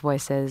women's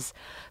voices.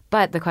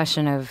 But the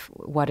question of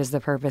what is the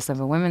purpose of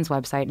a women's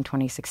website in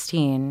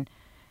 2016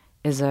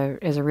 is a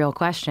real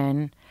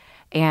question.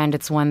 And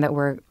it's one that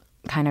we're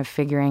kind of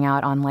figuring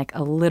out on like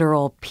a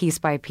literal piece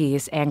by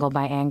piece, angle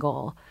by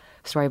angle,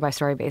 story by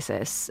story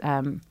basis.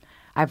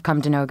 I've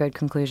come to no good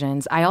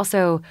conclusions.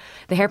 The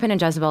Hairpin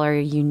and Jezebel are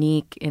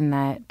unique in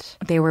that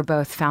they were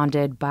both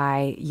founded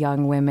by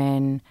young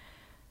women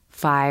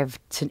 5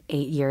 to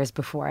 8 years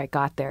before I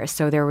got there.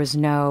 So there was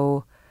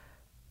no...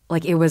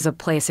 Like, it was a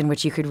place in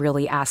which you could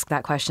really ask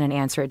that question and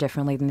answer it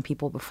differently than the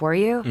people before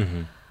you.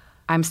 Mm-hmm.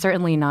 I'm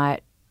certainly not,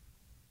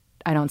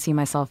 I don't see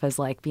myself as,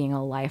 like, being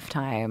a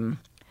lifetime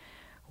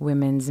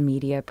women's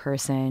media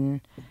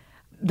person.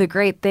 The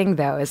great thing,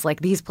 though, is, like,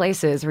 these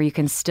places where you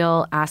can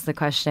still ask the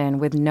question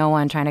with no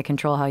one trying to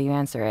control how you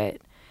answer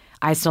it,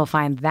 I still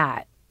find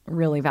that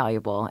really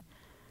valuable.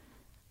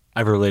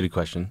 I have a related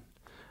question.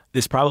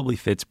 This probably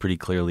fits pretty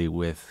clearly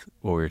with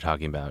what we were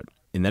talking about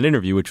in that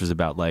interview, which was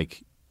about,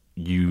 like,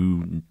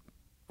 you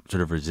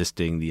sort of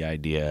resisting the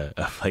idea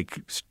of like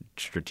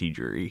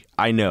strategery.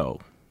 I know,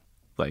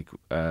 like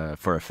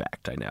for a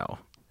fact, I know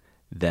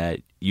that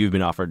you've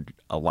been offered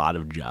a lot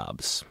of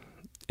jobs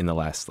in the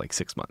last like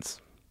 6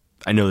 months.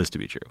 I know this to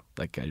be true.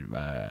 Like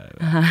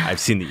I've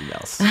seen the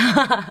emails.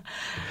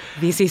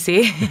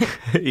 VCC.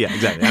 Yeah,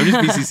 exactly. I'm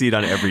just VCC'd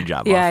on every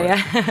job offer.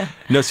 Yeah.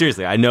 No,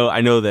 seriously. I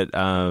know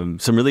that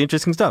some really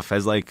interesting stuff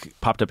has like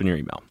popped up in your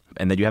email,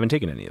 and that you haven't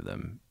taken any of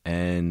them,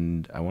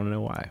 and I want to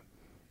know why.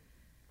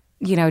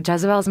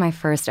 Jezebel is my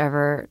first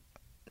ever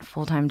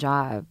full-time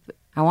job.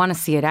 I want to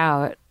see it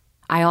out.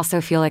 I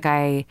also feel like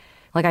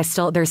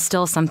there's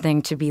still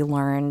something to be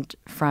learned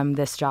from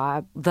this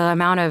job. The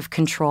amount of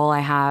control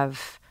I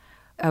have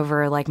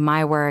over like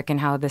my work and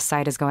how this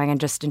site is going, and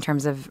just in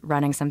terms of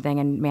running something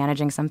and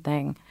managing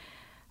something,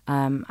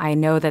 I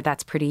know that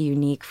that's pretty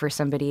unique for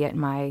somebody at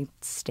my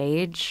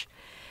stage.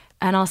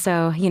 And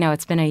also,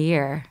 it's been a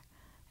year.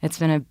 It's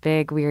been a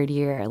big, weird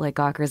year. Like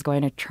Gawker's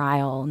going to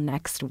trial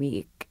next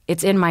week.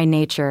 It's in my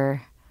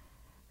nature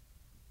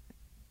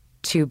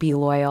to be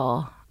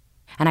loyal.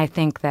 And I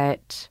think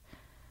that,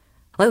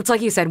 it's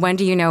like you said, when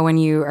do you know when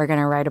you are going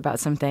to write about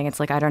something? It's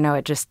like, I don't know.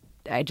 I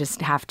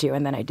just have to,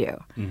 and then I do.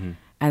 Mm-hmm.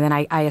 And then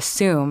I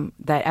assume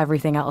that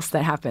everything else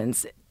that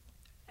happens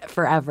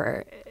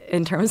forever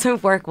in terms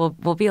of work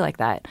will be like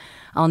that.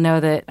 I'll know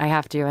that I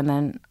have to, and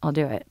then I'll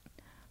do it.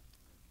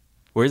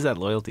 Where does that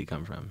loyalty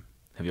come from?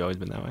 Have you always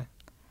been that way?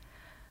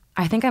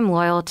 I think I'm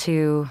loyal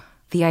to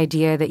the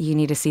idea that you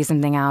need to see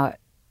something out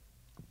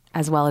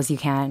as well as you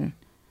can.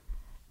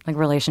 like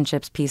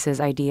relationships, pieces,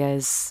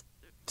 ideas.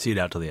 See it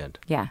out till the end.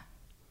 Yeah.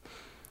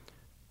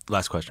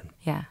 Last question.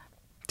 Yeah.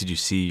 Did you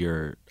see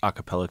your a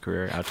cappella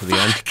career out to the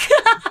end?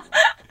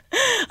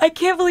 I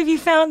can't believe you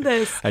found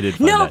this. I did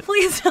find No, that.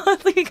 please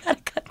don't. You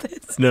gotta cut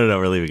this. No,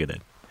 we're leaving it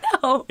in.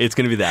 No. It's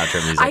going to be the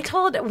outro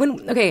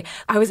music.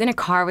 I was in a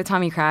car with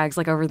Tommy Craggs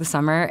like over the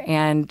summer,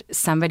 and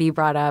somebody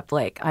brought up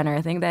like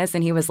unearthing this,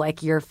 and he was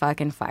like, "You're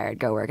fucking fired.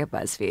 Go work at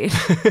BuzzFeed."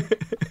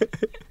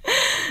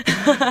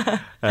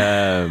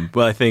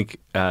 Well, I think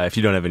if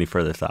you don't have any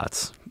further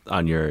thoughts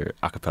on your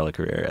a cappella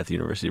career at the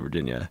University of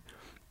Virginia,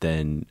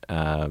 then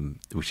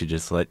we should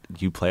just let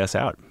you play us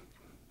out.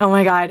 Oh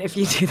my God, if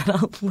you do that,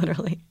 I'll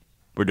literally...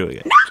 We're doing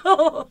it.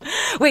 No!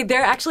 Wait,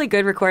 they're actually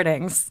good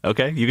recordings.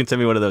 Okay, you can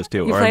send me one of those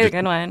too. You play a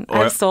good one.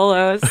 I have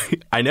solos.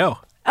 I know.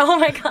 Oh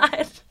my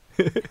God.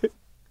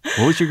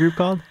 What was your group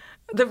called?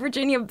 The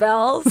Virginia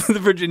Bells. The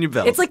Virginia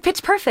Bells. It's like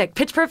Pitch Perfect.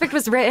 Pitch Perfect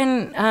was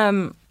written...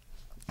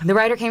 the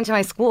writer came to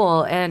my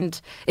school, and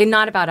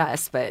not about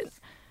us, but...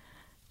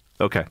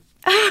 Okay.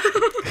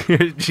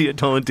 Jia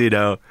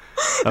Tolentino of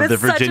the Virginia That's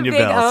such a big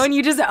Bells. own.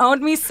 You just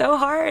owned me so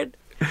hard.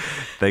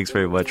 Thanks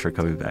very much for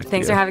coming back.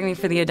 Thanks for having me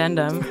for the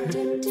addendum.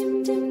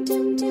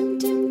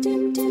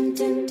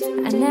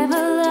 I never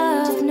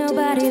loved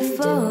nobody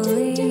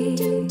fully.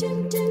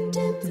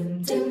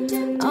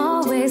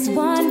 Always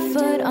one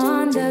foot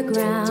on the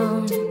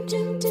ground.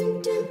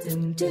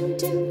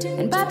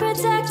 And by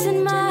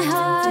protecting my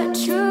heart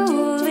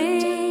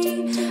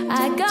truly,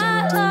 I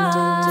got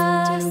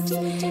lost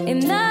in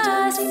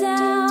the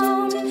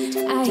sound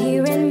I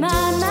hear in my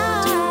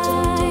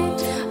mind.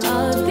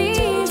 All of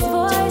these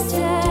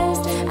voices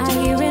I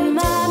hear in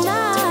my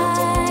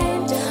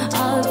mind.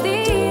 All of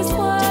these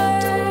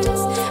words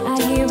I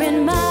hear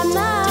in my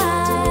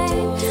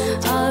mind.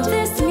 All of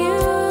this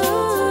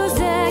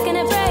music, and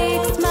it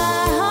breaks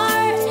my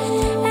heart,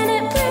 and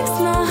it breaks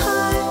my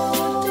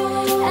heart,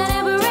 and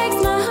it breaks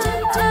my heart,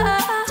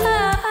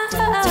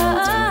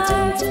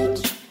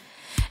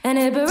 and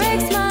it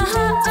breaks my heart.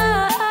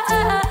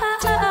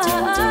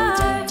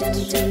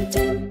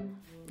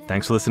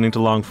 Thanks for listening to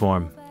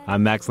Longform.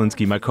 I'm Max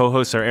Linsky. My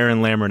co-hosts are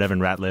Aaron Lammer and Evan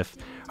Ratliff.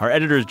 Our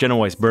editor is Jenna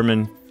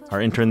Weiss-Berman. Our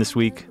intern this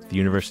week, the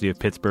University of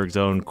Pittsburgh's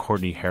own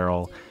Courtney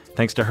Harrell.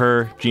 Thanks to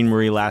her, Jean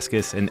Marie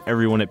Laskus, and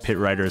everyone at Pitt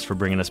Writers for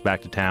bringing us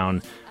back to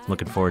town.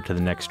 Looking forward to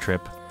the next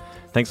trip.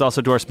 Thanks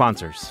also to our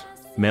sponsors,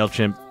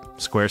 MailChimp,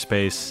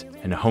 Squarespace,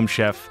 and Home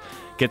Chef.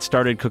 Get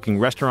started cooking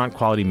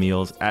restaurant-quality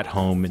meals at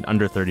home in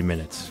under 30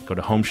 minutes. Go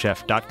to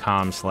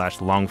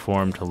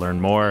homechef.com/longform to learn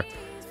more.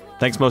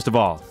 Thanks most of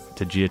all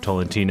to Jia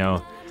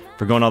Tolentino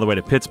for going all the way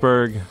to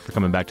Pittsburgh, for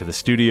coming back to the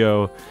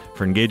studio,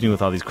 for engaging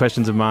with all these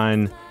questions of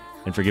mine,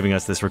 and for giving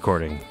us this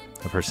recording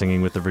of her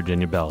singing with the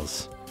Virginia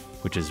Bells,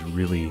 which is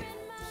really,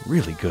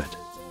 really good.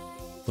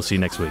 We'll see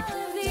you next week.